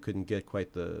Russian, so you couldn't get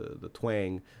quite the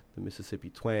twang, the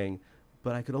Mississippi twang,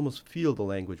 but I could almost feel the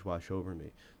language wash over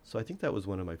me. So I think that was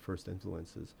one of my first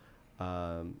influences.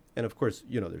 And of course,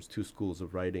 there's two schools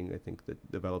of writing, I think,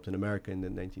 that developed in America in the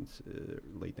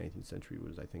late 19th century.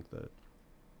 Was, I think,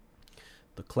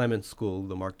 the Clement School,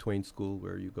 the Mark Twain School,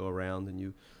 where you go around and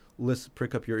you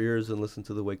prick up your ears and listen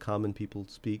to the way common people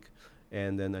speak.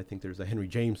 And then I think there's the Henry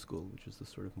James School, which is the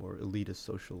sort of more elitist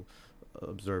social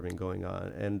observing going on.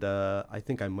 And I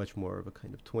think I'm much more of a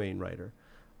kind of Twain writer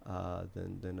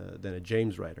than a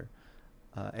James writer.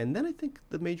 And then I think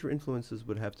the major influences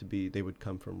would have to be, they would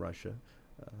come from Russia.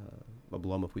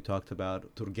 Oblomov we talked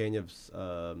about. Turgenev's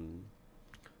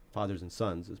Fathers and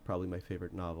Sons is probably my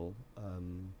favorite novel.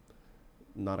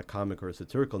 Not a comic or a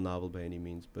satirical novel by any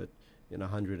means, but in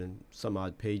 100 and some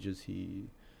odd pages he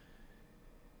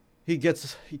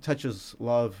touches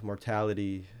love,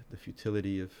 mortality, the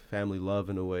futility of family love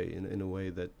in a way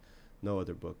that no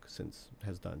other book since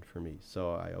has done for me.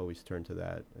 So I always turn to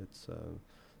that. It's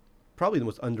probably the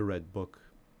most underread book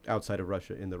outside of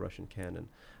Russia in the Russian canon.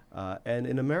 And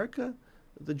in America,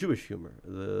 the Jewish humor,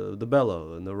 the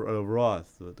Bellow and the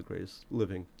Roth, the greatest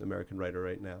living American writer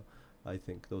right now. I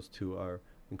think those two are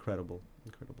incredible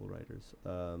writers.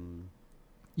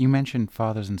 You mentioned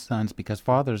Fathers and Sons because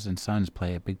Fathers and Sons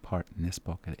play a big part in this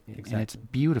book, Exactly. and it's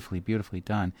beautifully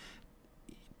done.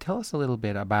 Tell us a little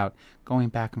bit about going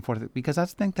back and forth, because I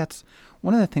think that's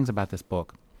one of the things about this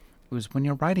book. Was when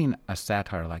you're writing a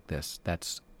satire like this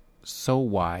that's so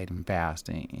wide and vast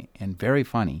and very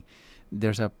funny,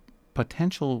 there's a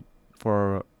potential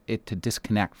for it to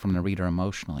disconnect from the reader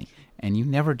emotionally, and you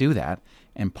never do that.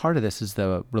 And part of this is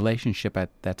the relationship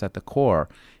that's at the core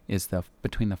is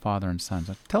between the father and son.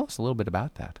 So tell us a little bit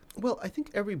about that. Well, I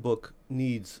think every book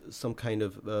needs some kind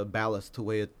of ballast to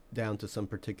weigh it down to some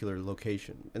particular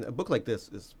location. And a book like this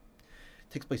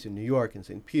takes place in New York and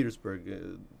St.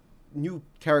 Petersburg. New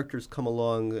characters come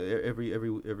along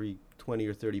every 20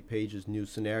 or 30 pages. New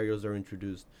scenarios are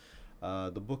introduced.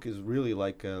 The book is really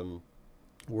like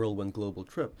whirlwind global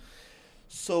trip.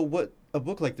 So what a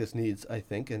book like this needs, I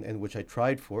think, and which I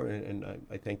tried for, and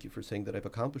I thank you for saying that I've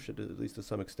accomplished it, at least to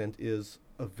some extent, is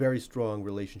a very strong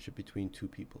relationship between two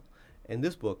people. In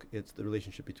this book, it's the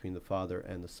relationship between the father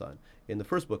and the son. In the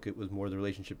first book, it was more the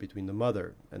relationship between the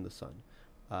mother and the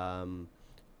son.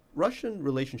 Russian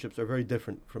relationships are very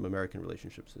different from American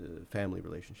relationships, family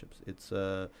relationships. It's,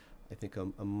 I think,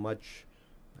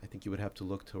 I think you would have to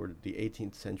look toward the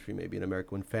 18th century, maybe in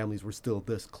America, when families were still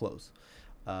this close,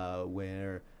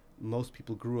 where most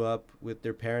people grew up with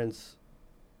their parents,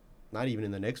 not even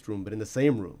in the next room, but in the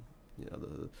same room.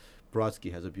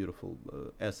 Brodsky has a beautiful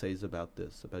essays about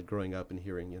this, about growing up and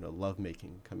hearing,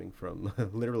 lovemaking coming from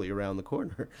literally around the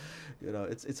corner.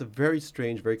 It's a very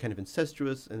strange, very kind of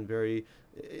incestuous, and very,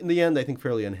 in the end, I think,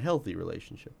 fairly unhealthy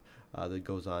relationship that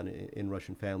goes on in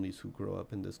Russian families who grow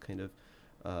up in this kind of,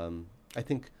 I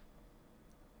think,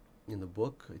 in the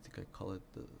book, I think I call it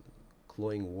the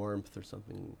cloying warmth or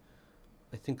something.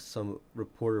 I think some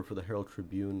reporter for the Herald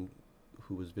Tribune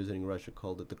who was visiting Russia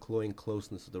called it the cloying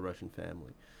closeness of the Russian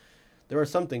family. There are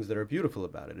some things that are beautiful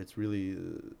about it. It's really,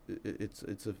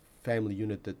 it's a family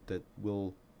unit that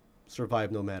will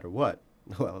survive no matter what.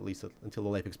 Well, at least until the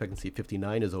life expectancy of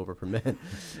 59 is over for men,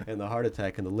 and the heart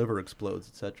attack and the liver explodes,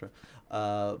 etc.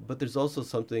 But there's also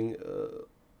something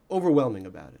overwhelming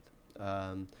about it,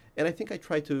 and I think I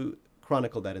try to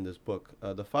chronicle that in this book.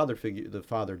 The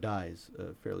father dies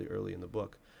fairly early in the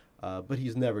book, but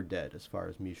he's never dead as far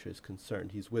as Misha is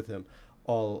concerned. He's with him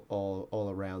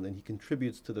all around, and he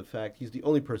contributes to the fact he's the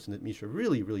only person that Misha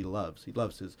really loves. He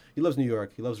loves New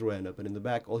York, he loves Rowena, but in the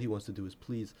back, all he wants to do is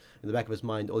please. In the back of his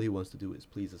mind, all he wants to do is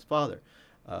please his father.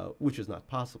 which is not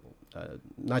possible.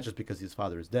 Not just because his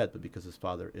father is dead, but because his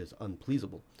father is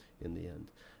unpleasable in the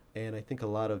end. And I think a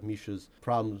lot of Misha's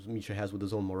problems Misha has with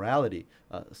his own morality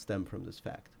stem from this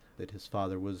fact that his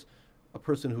father was a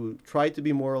person who tried to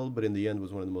be moral, but in the end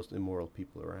was one of the most immoral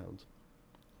people around.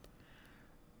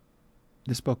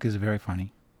 This book is very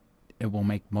funny. It will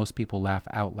make most people laugh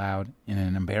out loud in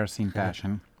an embarrassing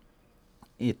fashion.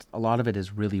 A lot of it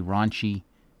is really raunchy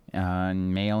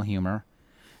male humor.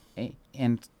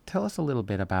 And tell us a little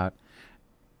bit about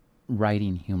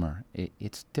writing humor.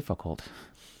 It's difficult.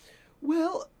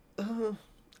 Well,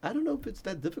 I don't know if it's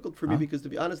that difficult for me because, to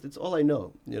be honest, it's all I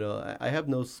know. I have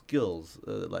no skills.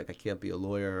 Like I can't be a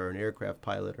lawyer or an aircraft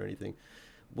pilot or anything.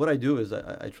 What I do is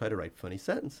I try to write funny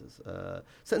sentences.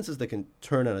 Sentences that can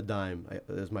turn on a dime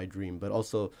is my dream, but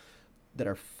also that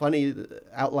are funny,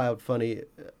 out loud funny,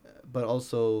 but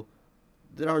also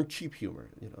that aren't cheap humor.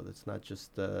 That's not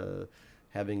just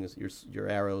having your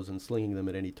arrows and slinging them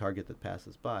at any target that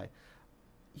passes by.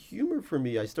 Humor for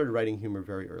me, I started writing humor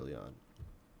very early on.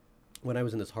 When I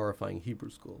was in this horrifying Hebrew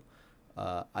school,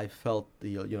 I felt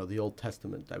the Old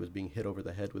Testament. I was being hit over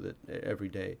the head with it every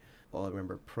day. Well, I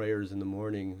remember prayers in the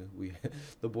morning.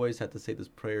 The boys had to say this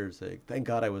prayer saying, "Thank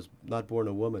God I was not born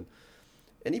a woman."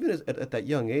 And even at that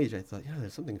young age, I thought,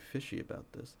 there's something fishy about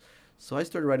this. So I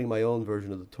started writing my own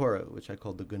version of the Torah, which I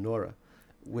called the Gemara,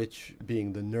 which,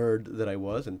 being the nerd that I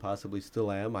was and possibly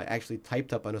still am, I actually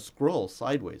typed up on a scroll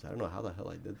sideways. I don't know how the hell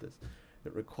I did this.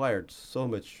 It required so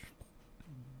much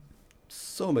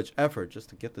effort just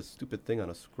to get this stupid thing on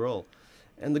a scroll.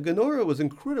 And the Gemara was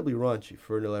incredibly raunchy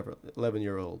for an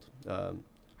 11-year-old.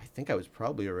 I think I was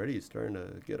probably already starting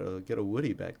to get a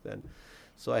Woody back then.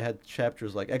 So I had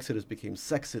chapters like Exodus became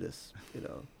Sexodus,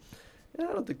 And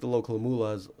I don't think the local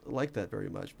mullahs liked that very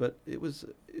much, but it was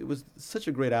such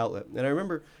a great outlet. And I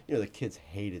remember, the kids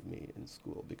hated me in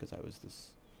school because I was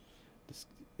this.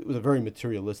 It was a very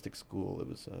materialistic school. It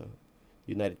was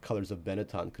United Colors of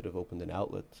Benetton could have opened an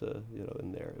outlet,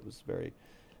 in there. It was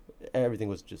everything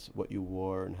was just what you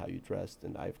wore and how you dressed.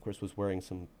 And I, of course, was wearing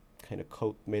some kind of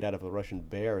coat made out of a Russian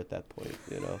bear at that point,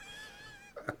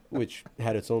 which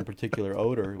had its own particular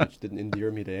odor, which didn't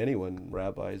endear me to anyone,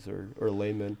 rabbis or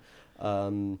laymen.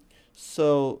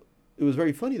 So it was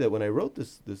very funny that when I wrote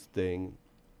this thing,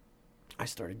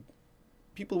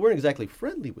 people weren't exactly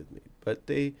friendly with me, but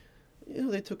they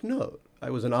took note. I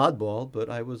was an oddball, but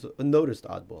I was a noticed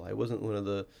oddball. I wasn't one of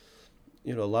the,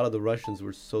 a lot of the Russians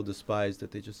were so despised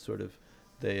that they just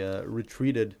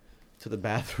retreated to the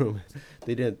bathroom.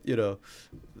 They didn't,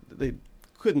 they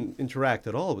couldn't interact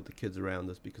at all with the kids around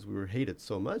us because we were hated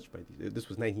so much. This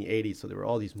was 1980, so there were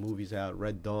all these movies out: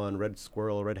 Red Dawn, Red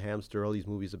Squirrel, Red Hamster, all these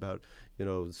movies about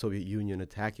the Soviet Union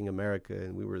attacking America,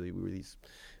 and we were these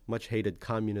much hated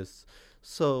communists.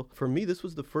 So for me, this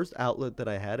was the first outlet that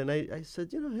I had, and I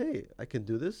said, hey, I can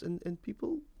do this, and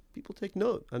people take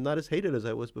note. I'm not as hated as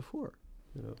I was before.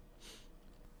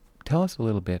 Tell us a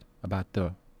little bit about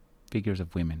the figures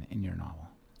of women in your novel.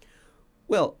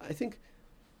 Well, I think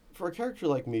for a character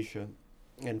like Misha,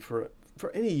 and for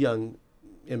any young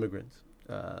immigrant,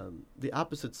 the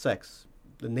opposite sex,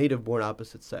 the native-born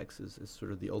opposite sex, is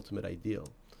sort of the ultimate ideal,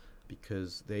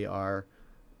 because they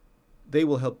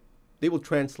will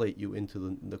translate you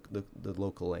into the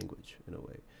local language in a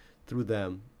way, through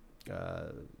them,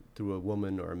 through a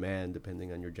woman or a man,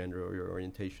 depending on your gender or your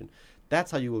orientation. That's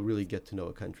how you will really get to know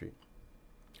a country.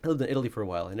 I lived in Italy for a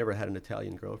while. I never had an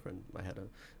Italian girlfriend. I had an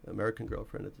American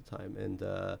girlfriend at the time, and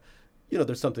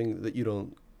there's something that you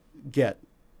don't get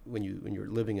when you're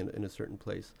living in a certain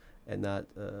place and not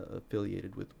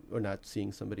affiliated with or not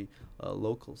seeing somebody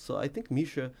local. So I think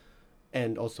Misha,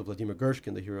 and also Vladimir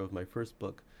Gershkin, the hero of my first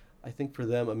book, I think for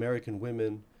them, American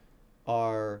women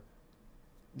are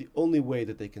the only way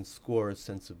that they can score a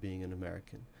sense of being an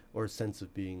American or a sense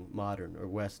of being modern or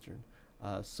Western.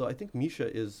 So I think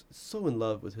Misha is so in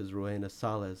love with his Rowena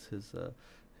Sales,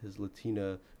 his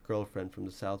Latina girlfriend from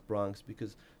the South Bronx,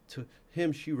 because to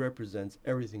him she represents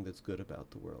everything that's good about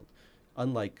the world.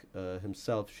 Unlike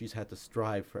himself, she's had to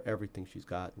strive for everything she's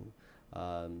gotten.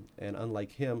 And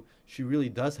unlike him, she really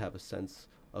does have a sense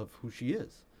of who she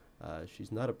is.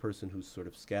 She's not a person who's sort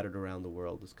of scattered around the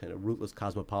world, this kind of rootless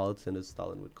cosmopolitan, as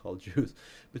Stalin would call Jews,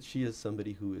 but she is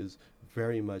somebody who is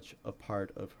very much a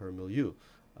part of her milieu,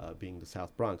 being the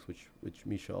South Bronx, which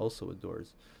Misha also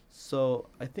adores. So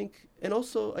I think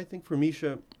for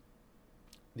Misha,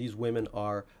 these women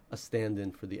are a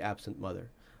stand-in for the absent mother.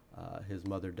 His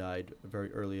mother died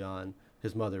very early on.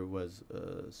 His mother was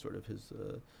sort of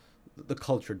the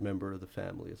cultured member of the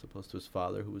family, as opposed to his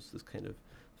father, who was this kind of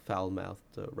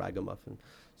foul-mouthed ragamuffin.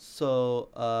 So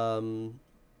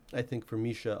I think for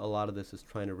Misha, a lot of this is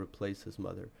trying to replace his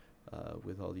mother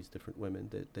with all these different women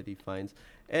that he finds,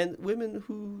 and women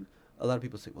who a lot of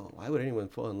people say, well, why would anyone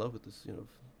fall in love with this,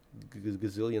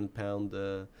 gazillion pound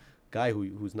guy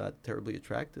who's not terribly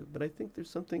attractive? But I think there's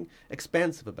something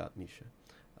expansive about Misha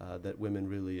that women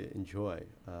really enjoy.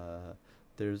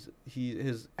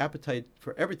 His appetite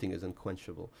for everything is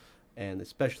unquenchable, and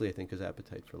especially I think his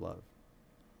appetite for love.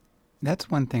 That's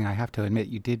one thing I have to admit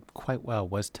you did quite well,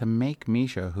 was to make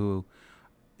Misha, who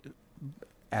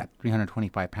at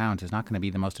 325 pounds is not going to be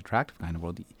the most attractive guy in the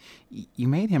world. You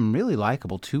made him really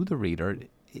likable to the reader.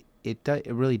 It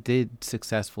really did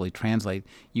successfully translate.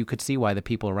 You could see why the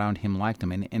people around him liked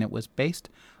him, and it was based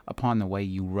upon the way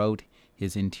you wrote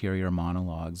his interior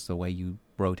monologues, the way you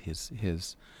wrote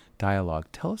his dialogue.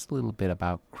 Tell us a little bit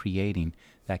about creating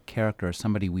that character as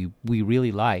somebody we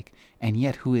really like, and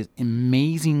yet who is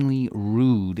amazingly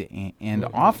rude and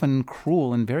often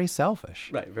cruel and very selfish.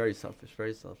 Right, very selfish,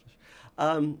 very selfish.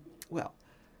 Well,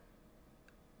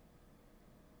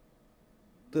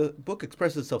 the book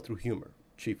expresses itself through humor,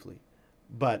 chiefly.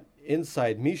 But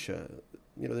inside Misha,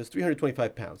 there's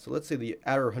 325 pounds. So let's say the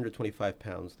outer 125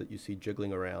 pounds that you see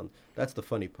jiggling around, that's the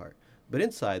funny part. But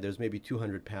inside, there's maybe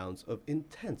 200 pounds of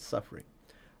intense suffering.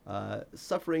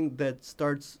 Suffering that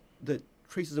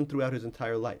traces him throughout his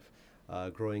entire life.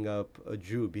 Growing up a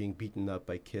Jew, being beaten up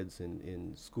by kids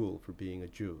in school for being a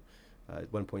Jew.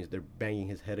 At one point, they're banging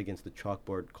his head against the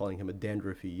chalkboard, calling him a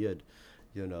dandruffy yid,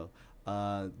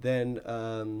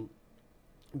 Then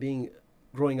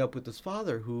growing up with this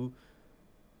father who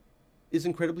is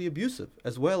incredibly abusive,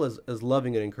 as well as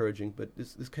loving and encouraging, but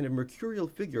this kind of mercurial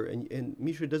figure, and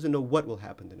Misha doesn't know what will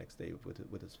happen the next day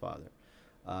with his father.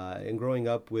 And growing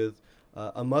up with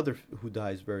a mother who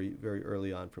dies very, very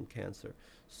early on from cancer.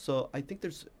 So I think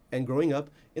and growing up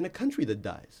in a country that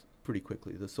dies pretty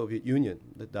quickly, the Soviet Union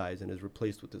that dies and is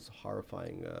replaced with this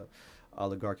horrifying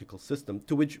oligarchical system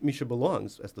to which Misha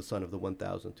belongs as the son of the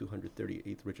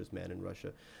 1,238th richest man in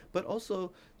Russia. But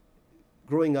also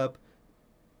growing up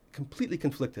completely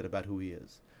conflicted about who he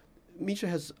is. Misha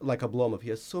has, like Oblomov, he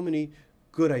has so many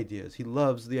good ideas. He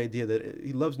loves the idea that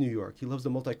he loves New York. He loves the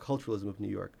multiculturalism of New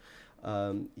York.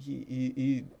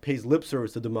 He pays lip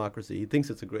service to democracy. He thinks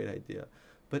it's a great idea.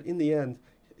 But in the end,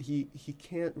 he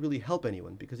can't really help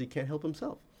anyone because he can't help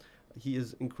himself. He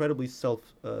is incredibly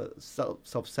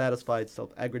self-satisfied,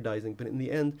 self-aggrandizing, but in the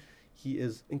end, he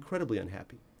is incredibly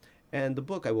unhappy. And the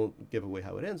book, I won't give away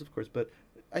how it ends, of course, but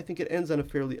I think it ends on a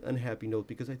fairly unhappy note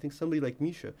because I think somebody like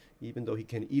Misha, even though he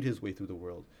can eat his way through the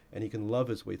world and he can love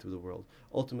his way through the world,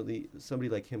 ultimately somebody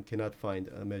like him cannot find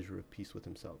a measure of peace with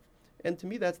himself. And to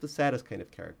me, that's the saddest kind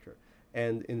of character.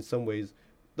 And in some ways,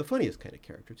 the funniest kind of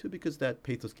character, too, because that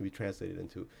pathos can be translated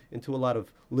into a lot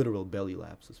of literal belly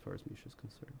laughs as far as Misha is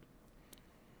concerned.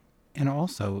 And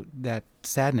also, that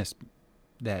sadness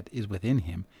that is within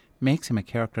him makes him a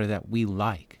character that we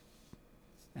like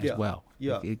as well.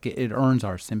 Yeah. It earns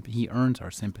our sympathy. He earns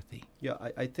our sympathy. Yeah,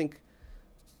 I think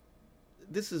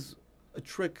this is a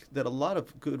trick that a lot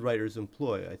of good writers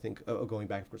employ. I think, going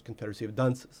back, of course, Confederacy of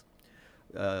Dunces.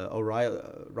 Ignatius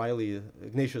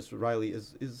Reilly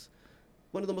is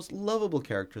one of the most lovable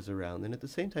characters around, and at the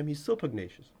same time, he's so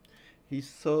pugnacious. He's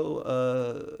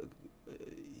so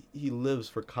he lives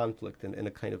for conflict and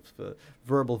a kind of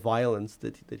verbal violence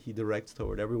that he directs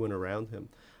toward everyone around him.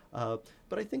 But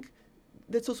I think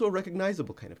that's also a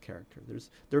recognizable kind of character.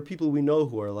 There are people we know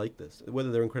who are like this,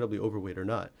 whether they're incredibly overweight or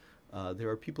not. There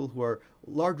are people who are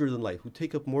larger than life, who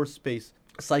take up more space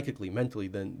psychically, mentally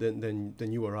than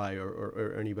you or I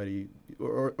or anybody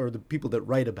or the people that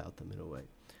write about them in a way.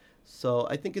 So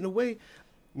I think in a way,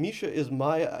 Misha is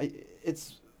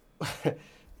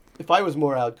if I was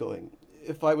more outgoing,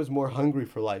 if I was more hungry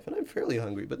for life, and I'm fairly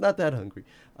hungry, but not that hungry,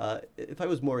 if I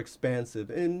was more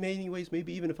expansive, in many ways,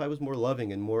 maybe even if I was more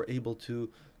loving and more able to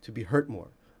be hurt more,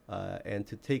 and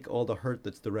to take all the hurt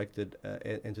that's directed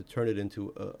and to turn it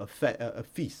into a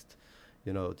feast,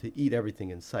 to eat everything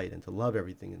in sight and to love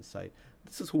everything in sight.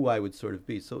 This is who I would sort of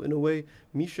be. So in a way,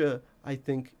 Misha, I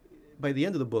think, by the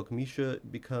end of the book, Misha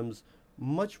becomes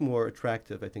much more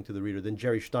attractive, I think, to the reader than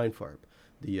Jerry Steinfarb,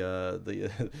 the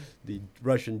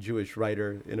Russian Jewish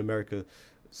writer in America.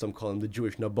 Some call him the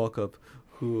Jewish Nabokov,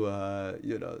 who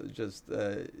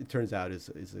it turns out is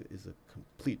a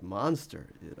complete monster.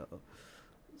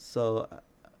 So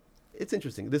it's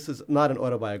interesting. This is not an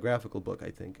autobiographical book, I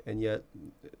think, and yet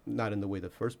not in the way the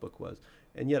first book was.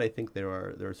 And yet I think there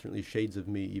are certainly shades of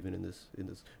me even in this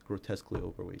grotesquely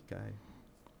overweight guy.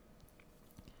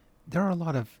 There are a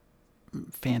lot of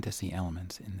fantasy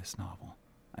elements in this novel.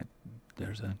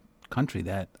 There's a country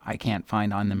that I can't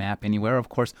find on the map anywhere. Of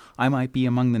course, I might be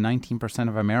among the 19%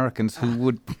 of Americans who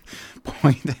would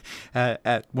point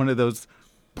at one of those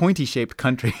pointy-shaped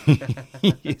countries.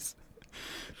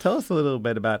 Tell us a little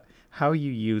bit about how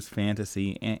you use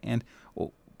fantasy, and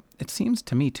it seems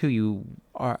to me, too, you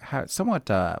are somewhat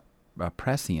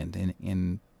prescient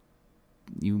in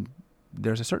you.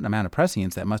 There's a certain amount of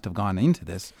prescience that must have gone into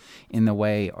this in the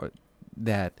way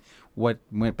that what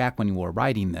went back when you were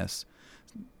writing this,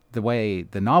 the way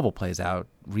the novel plays out,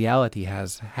 reality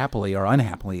has happily or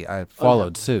unhappily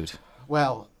followed suit.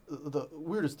 Well, the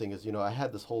weirdest thing is,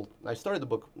 I started the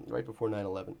book right before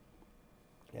 9/11,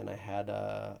 and I had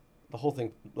the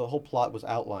whole plot was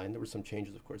outlined. There were some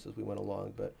changes, of course, as we went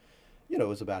along, but it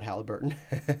was about Halliburton.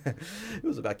 It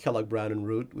was about Kellogg Brown and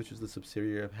Root, which is the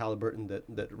subsidiary of Halliburton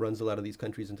that runs a lot of these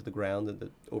countries into the ground and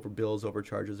that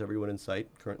overcharges everyone in sight,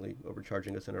 currently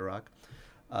overcharging us in Iraq.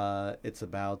 It's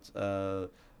about the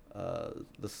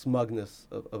smugness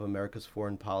of America's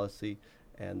foreign policy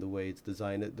and the way it's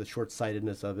designed, the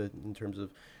short-sightedness of it in terms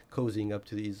of cozying up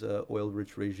to these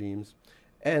oil-rich regimes.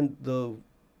 And the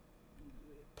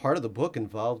part of the book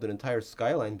involved an entire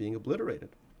skyline being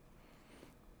obliterated.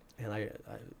 And I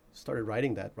started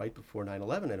writing that right before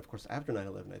 9/11. And of course, after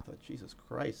 9/11, I thought, Jesus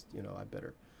Christ,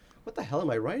 what the hell am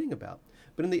I writing about?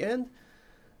 But in the end,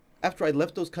 after I'd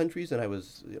left those countries and I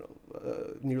was,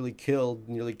 nearly killed,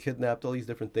 nearly kidnapped, all these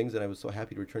different things, and I was so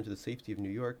happy to return to the safety of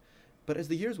New York. But as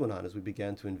the years went on, as we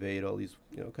began to invade all these,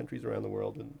 countries around the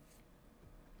world, and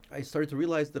I started to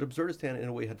realize that Absurdistan, in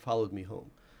a way, had followed me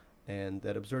home. And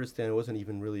that Absurdistan wasn't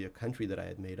even really a country that I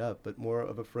had made up, but more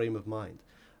of a frame of mind.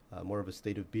 More of a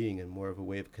state of being and more of a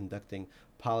way of conducting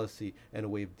policy and a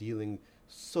way of dealing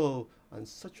on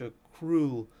such a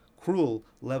cruel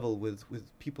level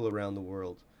with people around the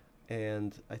world.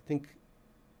 And I think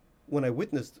when I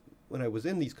was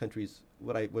in these countries,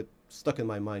 what stuck in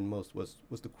my mind most was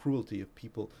the cruelty of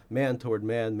people, man toward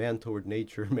man, man toward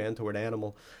nature, man toward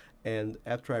animal. And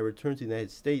after I returned to the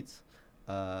United States,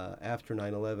 after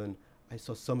 9/11, I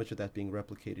saw so much of that being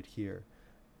replicated here.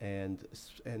 And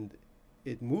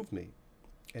it moved me,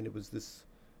 and it was this.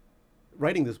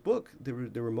 Writing this book,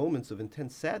 there were moments of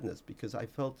intense sadness because I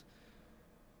felt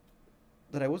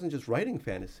that I wasn't just writing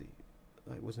fantasy.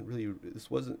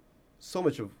 This wasn't so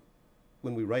much of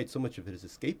when we write. So much of it is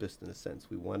escapist in a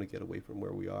sense. We want to get away from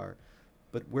where we are,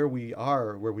 but where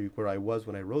I was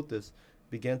when I wrote this,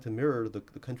 began to mirror the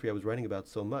country I was writing about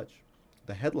so much.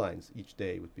 The headlines each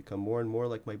day would become more and more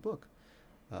like my book.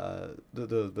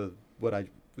 What I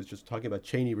was just talking about,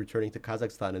 Cheney returning to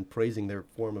Kazakhstan and praising their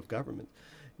form of government.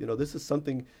 This is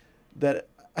something that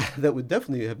would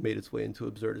definitely have made its way into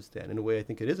Absurdistan. In a way, I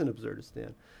think it is an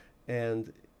Absurdistan.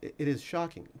 And it is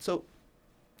shocking. So,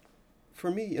 for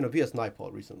me, V.S.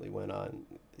 Naipaul recently went on,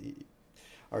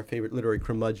 our favorite literary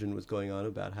curmudgeon was going on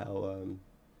about how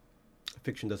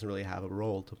fiction doesn't really have a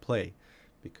role to play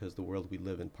because the world we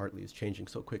live in partly is changing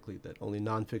so quickly that only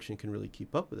nonfiction can really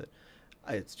keep up with it.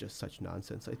 It's just such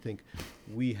nonsense. I think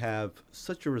we have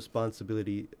such a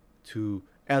responsibility to,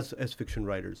 as fiction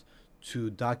writers,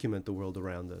 to document the world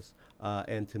around us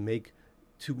and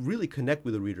to really connect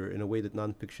with the reader in a way that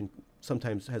nonfiction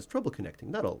sometimes has trouble connecting.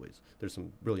 Not always. There's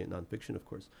some brilliant nonfiction, of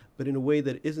course, but in a way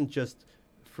that isn't just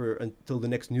until the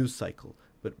next news cycle,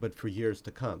 but for years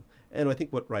to come. And I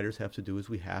think what writers have to do is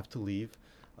we have to leave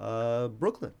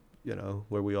Brooklyn,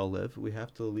 where we all live. We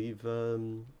have to leave.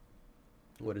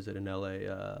 What is it in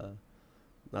L.A.?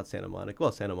 Not Santa Monica.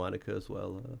 Well, Santa Monica as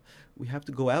well. We have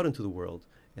to go out into the world,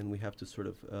 and we have to sort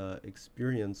of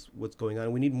experience what's going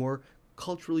on. We need more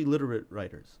culturally literate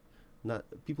writers, not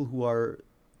people who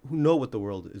know what the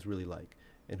world is really like,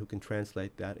 and who can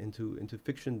translate that into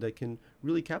fiction that can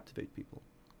really captivate people.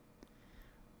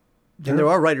 And there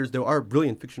are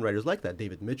brilliant fiction writers like that.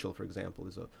 David Mitchell, for example,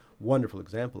 is a wonderful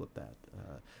example of that.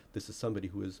 This is somebody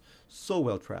who is so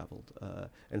well-traveled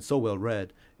and so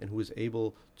well-read, and who is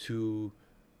able to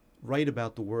write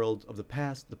about the world of the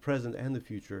past, the present, and the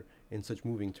future in such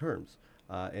moving terms,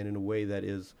 and in a way that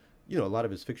is, a lot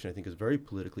of his fiction, I think, is very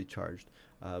politically charged.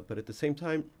 But at the same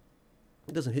time,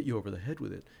 it doesn't hit you over the head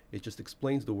with it. It just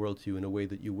explains the world to you in a way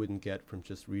that you wouldn't get from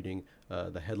just reading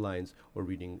the headlines or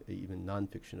reading even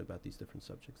nonfiction about these different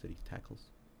subjects that he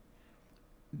tackles.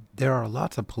 There are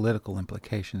lots of political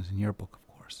implications in your book,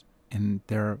 of course, and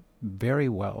they're very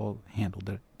well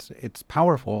handled. It's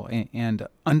powerful and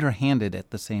underhanded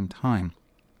at the same time.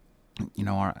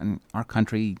 Our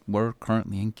country, we're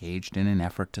currently engaged in an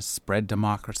effort to spread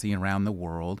democracy around the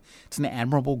world. It's an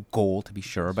admirable goal, to be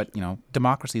sure, but,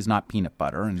 democracy is not peanut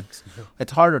butter, and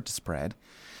it's harder to spread.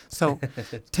 So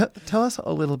tell us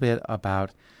a little bit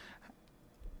about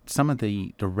some of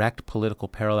the direct political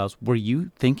parallels. Were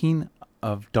you thinking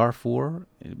of Darfur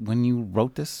when you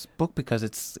wrote this book?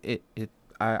 Because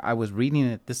I was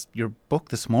reading your book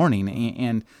this morning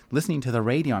and listening to the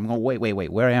radio. I'm going,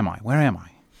 wait, where am I?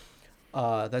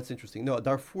 That's interesting. No,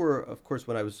 Darfur, of course,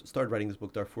 when I started writing this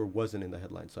book, Darfur wasn't in the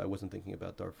headline, so I wasn't thinking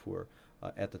about Darfur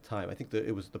at the time. I think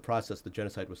it was the process, the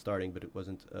genocide was starting, but it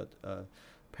wasn't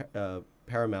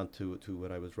paramount to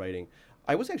what I was writing.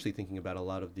 I was actually thinking about a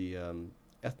lot of the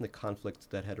ethnic conflicts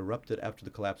that had erupted after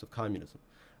the collapse of communism.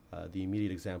 The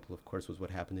immediate example, of course, was what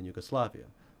happened in Yugoslavia,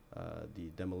 the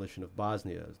demolition of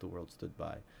Bosnia as the world stood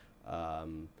by.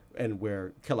 And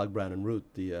where Kellogg Brown and Root,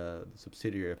 the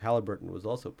subsidiary of Halliburton, was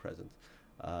also present.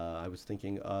 I was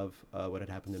thinking of what had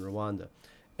happened in Rwanda.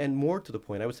 And more to the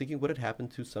point, I was thinking what had happened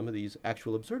to some of these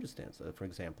actual Absurdistans. For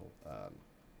example,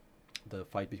 the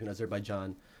fight between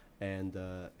Azerbaijan and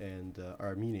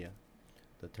Armenia,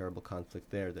 the terrible conflict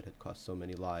there that had cost so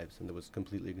many lives and that was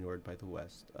completely ignored by the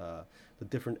West. The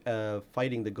different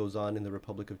fighting that goes on in the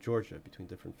Republic of Georgia between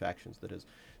different factions that has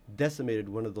decimated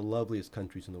one of the loveliest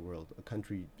countries in the world, a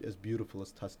country as beautiful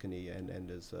as Tuscany and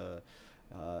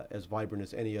as vibrant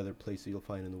as any other place that you'll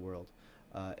find in the world.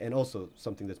 And also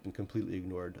something that's been completely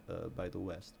ignored by the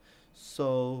West.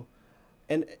 So,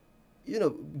 and,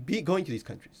 going to these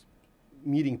countries,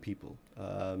 meeting people,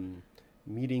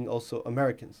 meeting also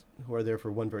Americans who are there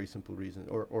for one very simple reason,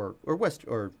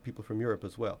 or people from Europe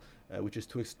as well, which is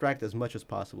to extract as much as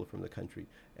possible from the country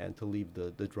and to leave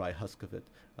the dry husk of it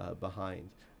behind.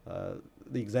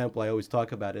 The example I always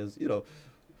talk about is,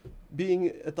 being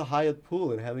at the Hyatt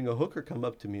pool and having a hooker come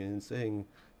up to me and saying,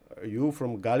 "Are you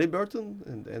from Galiberton?"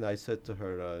 And I said to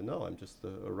her, "No, I'm just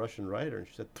a Russian writer." And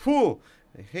she said, "Phew,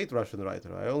 I hate Russian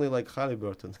writer. I only like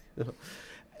Halliburton."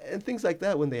 And things like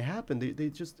that, when they happen,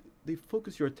 they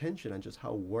focus your attention on just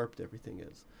how warped everything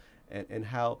is, and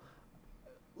how,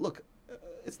 look,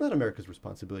 it's not America's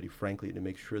responsibility, frankly, to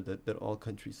make sure that all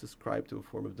countries subscribe to a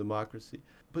form of democracy,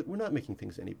 but we're not making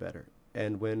things any better.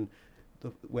 And when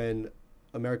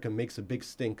America makes a big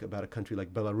stink about a country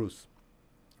like Belarus,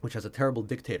 which has a terrible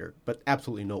dictator, but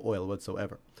absolutely no oil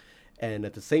whatsoever, and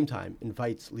at the same time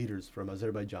invites leaders from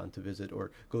Azerbaijan to visit,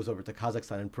 or goes over to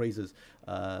Kazakhstan and praises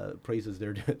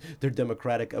their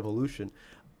democratic evolution,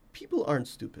 people aren't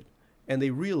stupid, and they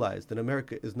realize that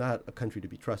America is not a country to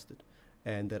be trusted,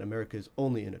 and that America is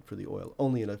only in it for the oil,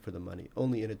 only in it for the money,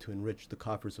 only in it to enrich the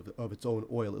coffers of its own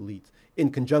oil elites, in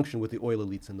conjunction with the oil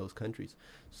elites in those countries.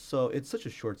 So it's such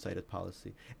a short-sighted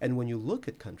policy. And when you look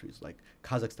at countries like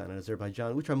Kazakhstan and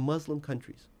Azerbaijan, which are Muslim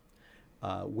countries,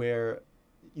 where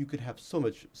you could have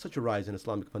such a rise in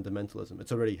Islamic fundamentalism,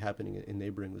 it's already happening in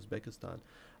neighboring Uzbekistan.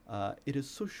 It is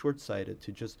so short-sighted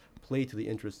to just play to the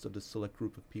interests of this select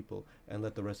group of people and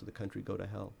let the rest of the country go to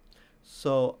hell.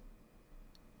 So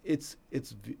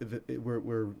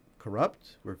we're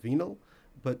corrupt, we're venal,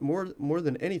 but more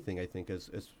than anything, I think,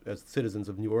 as citizens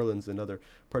of New Orleans and other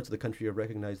parts of the country have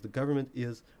recognized,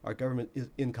 our government is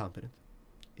incompetent.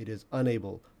 It is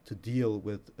unable to deal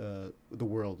with the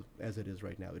world as it is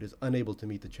right now. It is unable to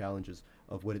meet the challenges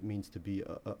of what it means to be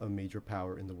a major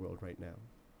power in the world right now.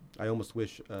 I almost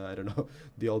wish,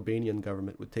 the Albanian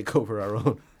government would take over our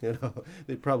own.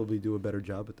 They'd probably do a better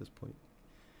job at this point.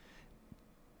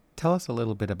 Tell us a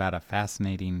little bit about a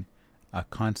fascinating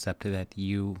concept that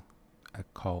you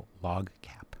call log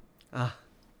cap.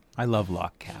 I love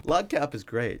log cap. Log cap is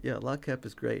great. Yeah, log cap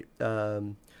is great.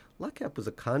 Log cap was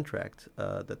a contract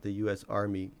that the U.S.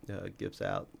 Army gives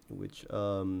out, which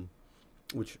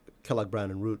Kellogg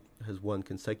Brown and Root has won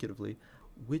consecutively,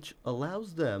 which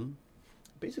allows them,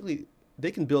 basically, they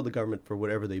can build a government for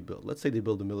whatever they build. Let's say they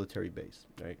build a military base,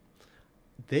 right?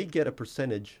 They get a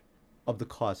percentage of the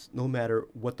costs, no matter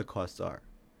what the costs are.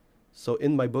 So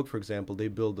in my book, for example, they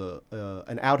build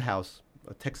an outhouse,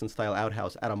 a Texan-style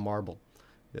outhouse out of marble.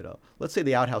 Let's say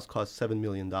the outhouse costs $7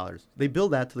 million. They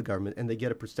build that to the government, and they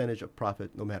get a percentage of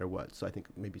profit no matter what. So I think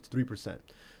maybe it's 3%.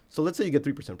 So let's say you get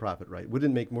 3% profit, right?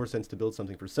 Wouldn't it make more sense to build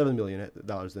something for $7 million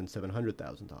than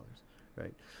 $700,000,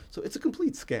 right? So it's a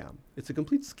complete scam.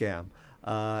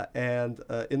 And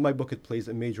in my book, it plays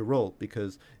a major role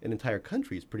because an entire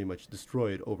country is pretty much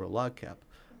destroyed over a log cap,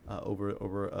 over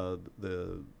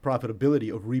the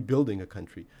profitability of rebuilding a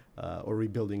country or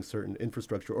rebuilding certain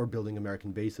infrastructure or building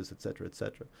American bases, et cetera, et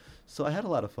cetera. So I had a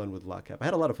lot of fun with log cap. I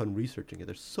had a lot of fun researching it.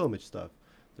 There's so much stuff.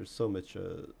 There's so much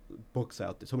books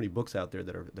out there, so many books out there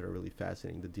that are really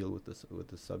fascinating to deal with this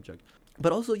subject.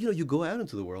 But also, you go out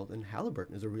into the world, and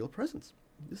Halliburton is a real presence.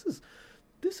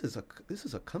 this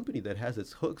is a company that has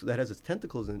its hooks, that has its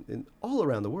tentacles in all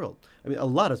around the world. I mean, a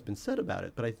lot has been said about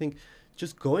it, but I think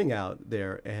just going out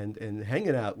there and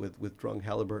hanging out with Drung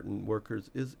Halliburton workers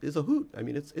is a hoot. I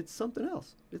mean, it's something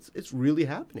else. It's really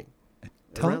happening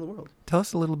around the world. Tell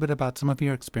us a little bit about some of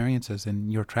your experiences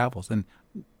and your travels, and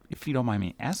if you don't mind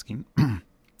me asking,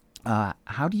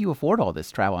 how do you afford all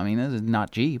this travel? I mean, this is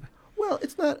not cheap. Well,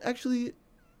 it's not actually.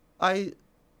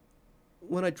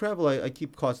 When I travel, I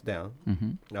keep costs down.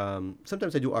 Mm-hmm.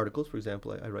 Sometimes I do articles. For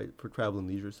example, I write for Travel and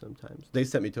Leisure sometimes. They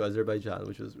sent me to Azerbaijan,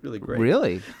 which was really great.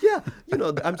 Really? Yeah.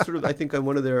 I'm sort of, I think I'm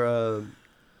one of their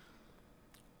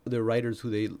writers who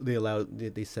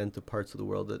they send to parts of the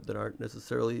world that aren't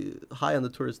necessarily high on the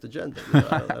tourist agenda.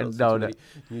 I don't see too many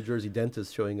New Jersey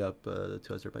dentists showing up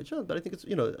to Azerbaijan, but I think it's,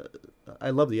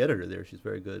 I love the editor there. She's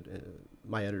very good.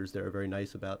 My editors there are very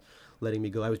nice about letting me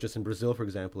go. I was just in Brazil, for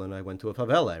example, and I went to a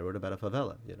favela. I wrote about a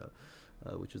favela,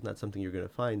 which is not something you're going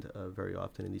to find very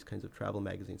often in these kinds of travel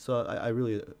magazines. So I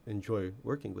really enjoy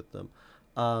working with them.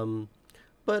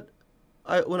 But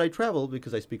when I travel,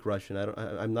 because I speak Russian,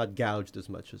 I'm not gouged as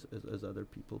much as other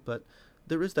people. But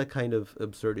there is that kind of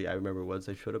absurdity. I remember once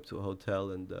I showed up to a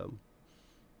hotel and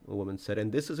a woman said,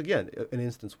 and this is, again, an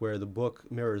instance where the book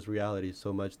mirrors reality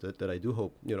so much that I do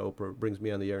hope, Oprah brings me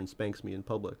on the air and spanks me in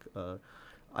public.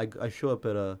 I show up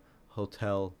at a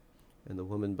hotel and the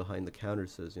woman behind the counter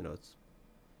says,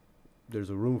 there's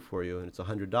a room for you and it's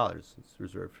 $100. It's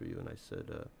reserved for you. And I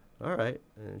said, all right.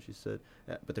 And she said,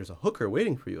 but there's a hooker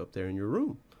waiting for you up there in your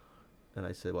room. And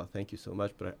I said, well, thank you so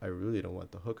much, but I really don't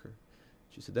want the hooker.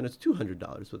 She said, then it's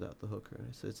 $200 without the hooker. And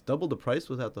I said, it's double the price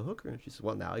without the hooker. And she said,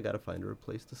 well, now I got to find her a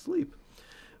place to sleep,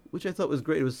 which I thought was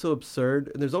great. It was so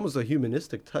absurd. And there's almost a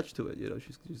humanistic touch to it.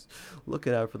 She's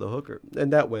looking out for the hooker.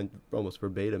 And that went almost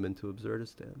verbatim into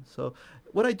Absurdistan. So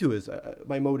what I do is,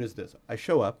 my mode is this. I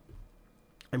show up.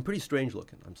 I'm pretty strange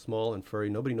looking. I'm small and furry.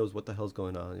 Nobody knows what the hell's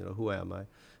going on. Who am I?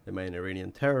 Am I an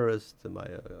Iranian terrorist? Am I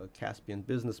a Caspian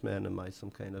businessman? Am I some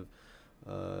kind of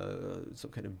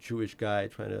Jewish guy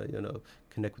trying to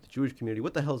connect with the Jewish community?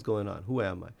 What the hell's going on? Who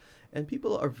am I? And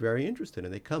people are very interested,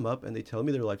 and they come up and they tell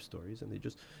me their life stories, and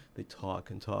they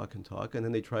talk and talk and talk, and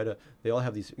then they all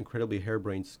have these incredibly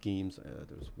harebrained schemes.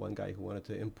 There was one guy who wanted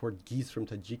to import geese from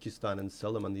Tajikistan and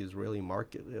sell them on the Israeli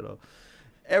market.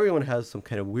 Everyone has some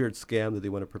kind of weird scam that they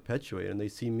want to perpetuate, and they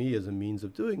see me as a means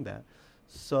of doing that.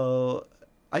 So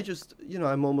I just,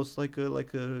 I'm almost like a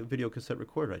video cassette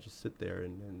recorder. I just sit there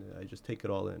and I just take it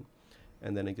all in,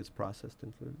 and then it gets processed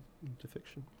into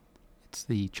fiction. It's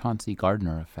the Chauncey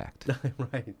Gardner effect.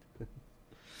 Right.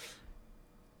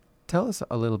 Tell us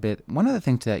a little bit. One of the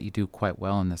things that you do quite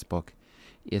well in this book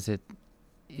is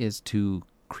to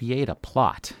create a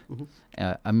plot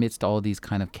amidst all these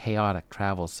kind of chaotic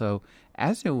travels. So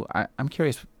I'm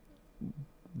curious,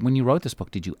 when you wrote this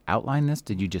book, did you outline this?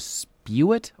 Did you just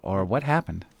spew it, or what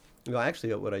happened?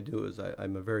 Actually, what I do is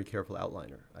I'm a very careful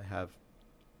outliner.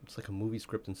 It's like a movie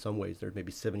script in some ways. There's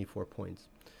maybe 74 points.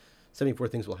 74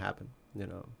 things will happen,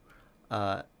 and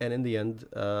in the end,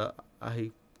 the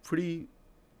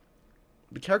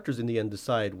characters in the end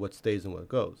decide what stays and what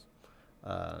goes,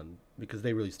 because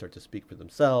they really start to speak for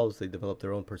themselves. They develop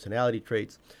their own personality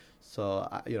traits. So,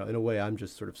 in a way, I'm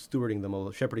just sort of shepherding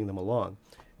them along,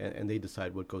 and they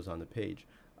decide what goes on the page.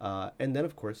 And then,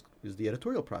 of course, is the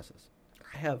editorial process.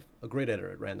 I have a great editor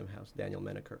at Random House, Daniel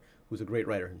Menaker, who's a great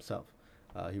writer himself.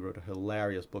 He wrote a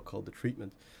hilarious book called The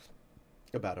Treatment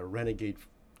about a renegade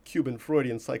Cuban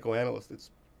Freudian psychoanalyst.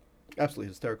 It's absolutely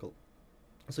hysterical.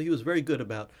 So he was very good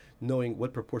about knowing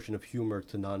what proportion of humor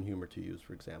to non-humor to use,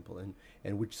 for example,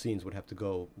 and which scenes would have to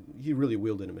go. He really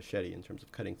wielded a machete in terms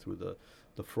of cutting through the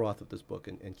froth of this book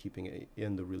and keeping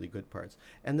in the really good parts.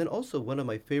 And then also one of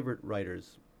my favorite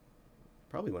writers,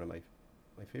 probably one of my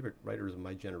favorite writers of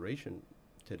my generation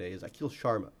today, is Akhil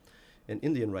Sharma, an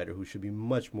Indian writer who should be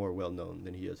much more well-known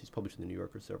than he is. He's published in the New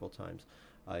Yorker several times.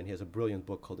 And he has a brilliant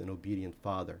book called An Obedient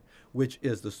Father, which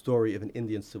is the story of an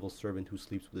Indian civil servant who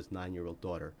sleeps with his 9-year-old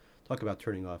daughter. Talk about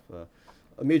turning off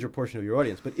a major portion of your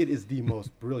audience, but it is the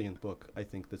most brilliant book, I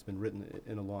think, that's been written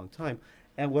in a long time.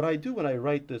 And what I do when I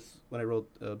wrote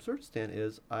Absurdistan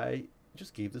is I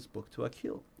just gave this book to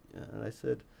Akhil. And I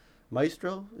said,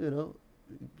 Maestro,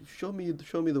 show me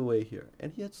the way here.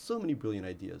 And he had so many brilliant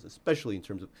ideas, especially in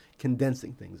terms of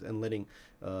condensing things and letting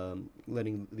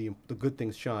the good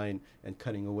things shine and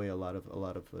cutting away a lot of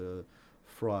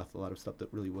froth, a lot of stuff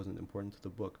that really wasn't important to the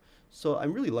book. So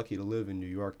I'm really lucky to live in New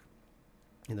York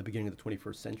in the beginning of the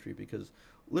 21st century, because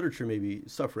literature may be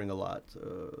suffering a lot,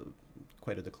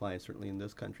 quite a decline certainly in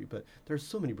this country, but there's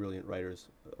so many brilliant writers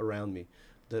around me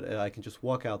that I can just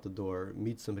walk out the door,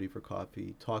 meet somebody for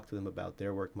coffee, talk to them about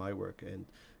their work, my work, and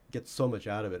get so much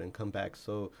out of it, and come back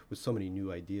with so many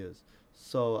new ideas.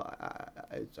 So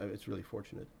it's really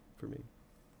fortunate for me.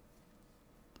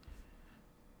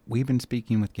 We've been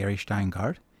speaking with Gary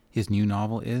Shteyngart. His new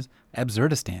novel is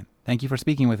Absurdistan. Thank you for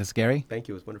speaking with us, Gary. Thank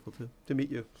you. It was wonderful to meet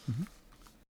you. Mm-hmm.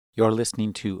 You're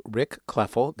listening to Rick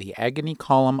Kleffel, the Agony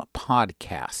Column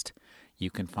podcast. You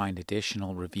can find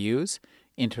additional reviews,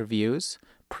 interviews,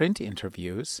 print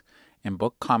interviews, and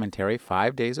book commentary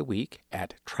 5 days a week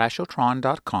at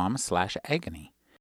trashotron.com/agony.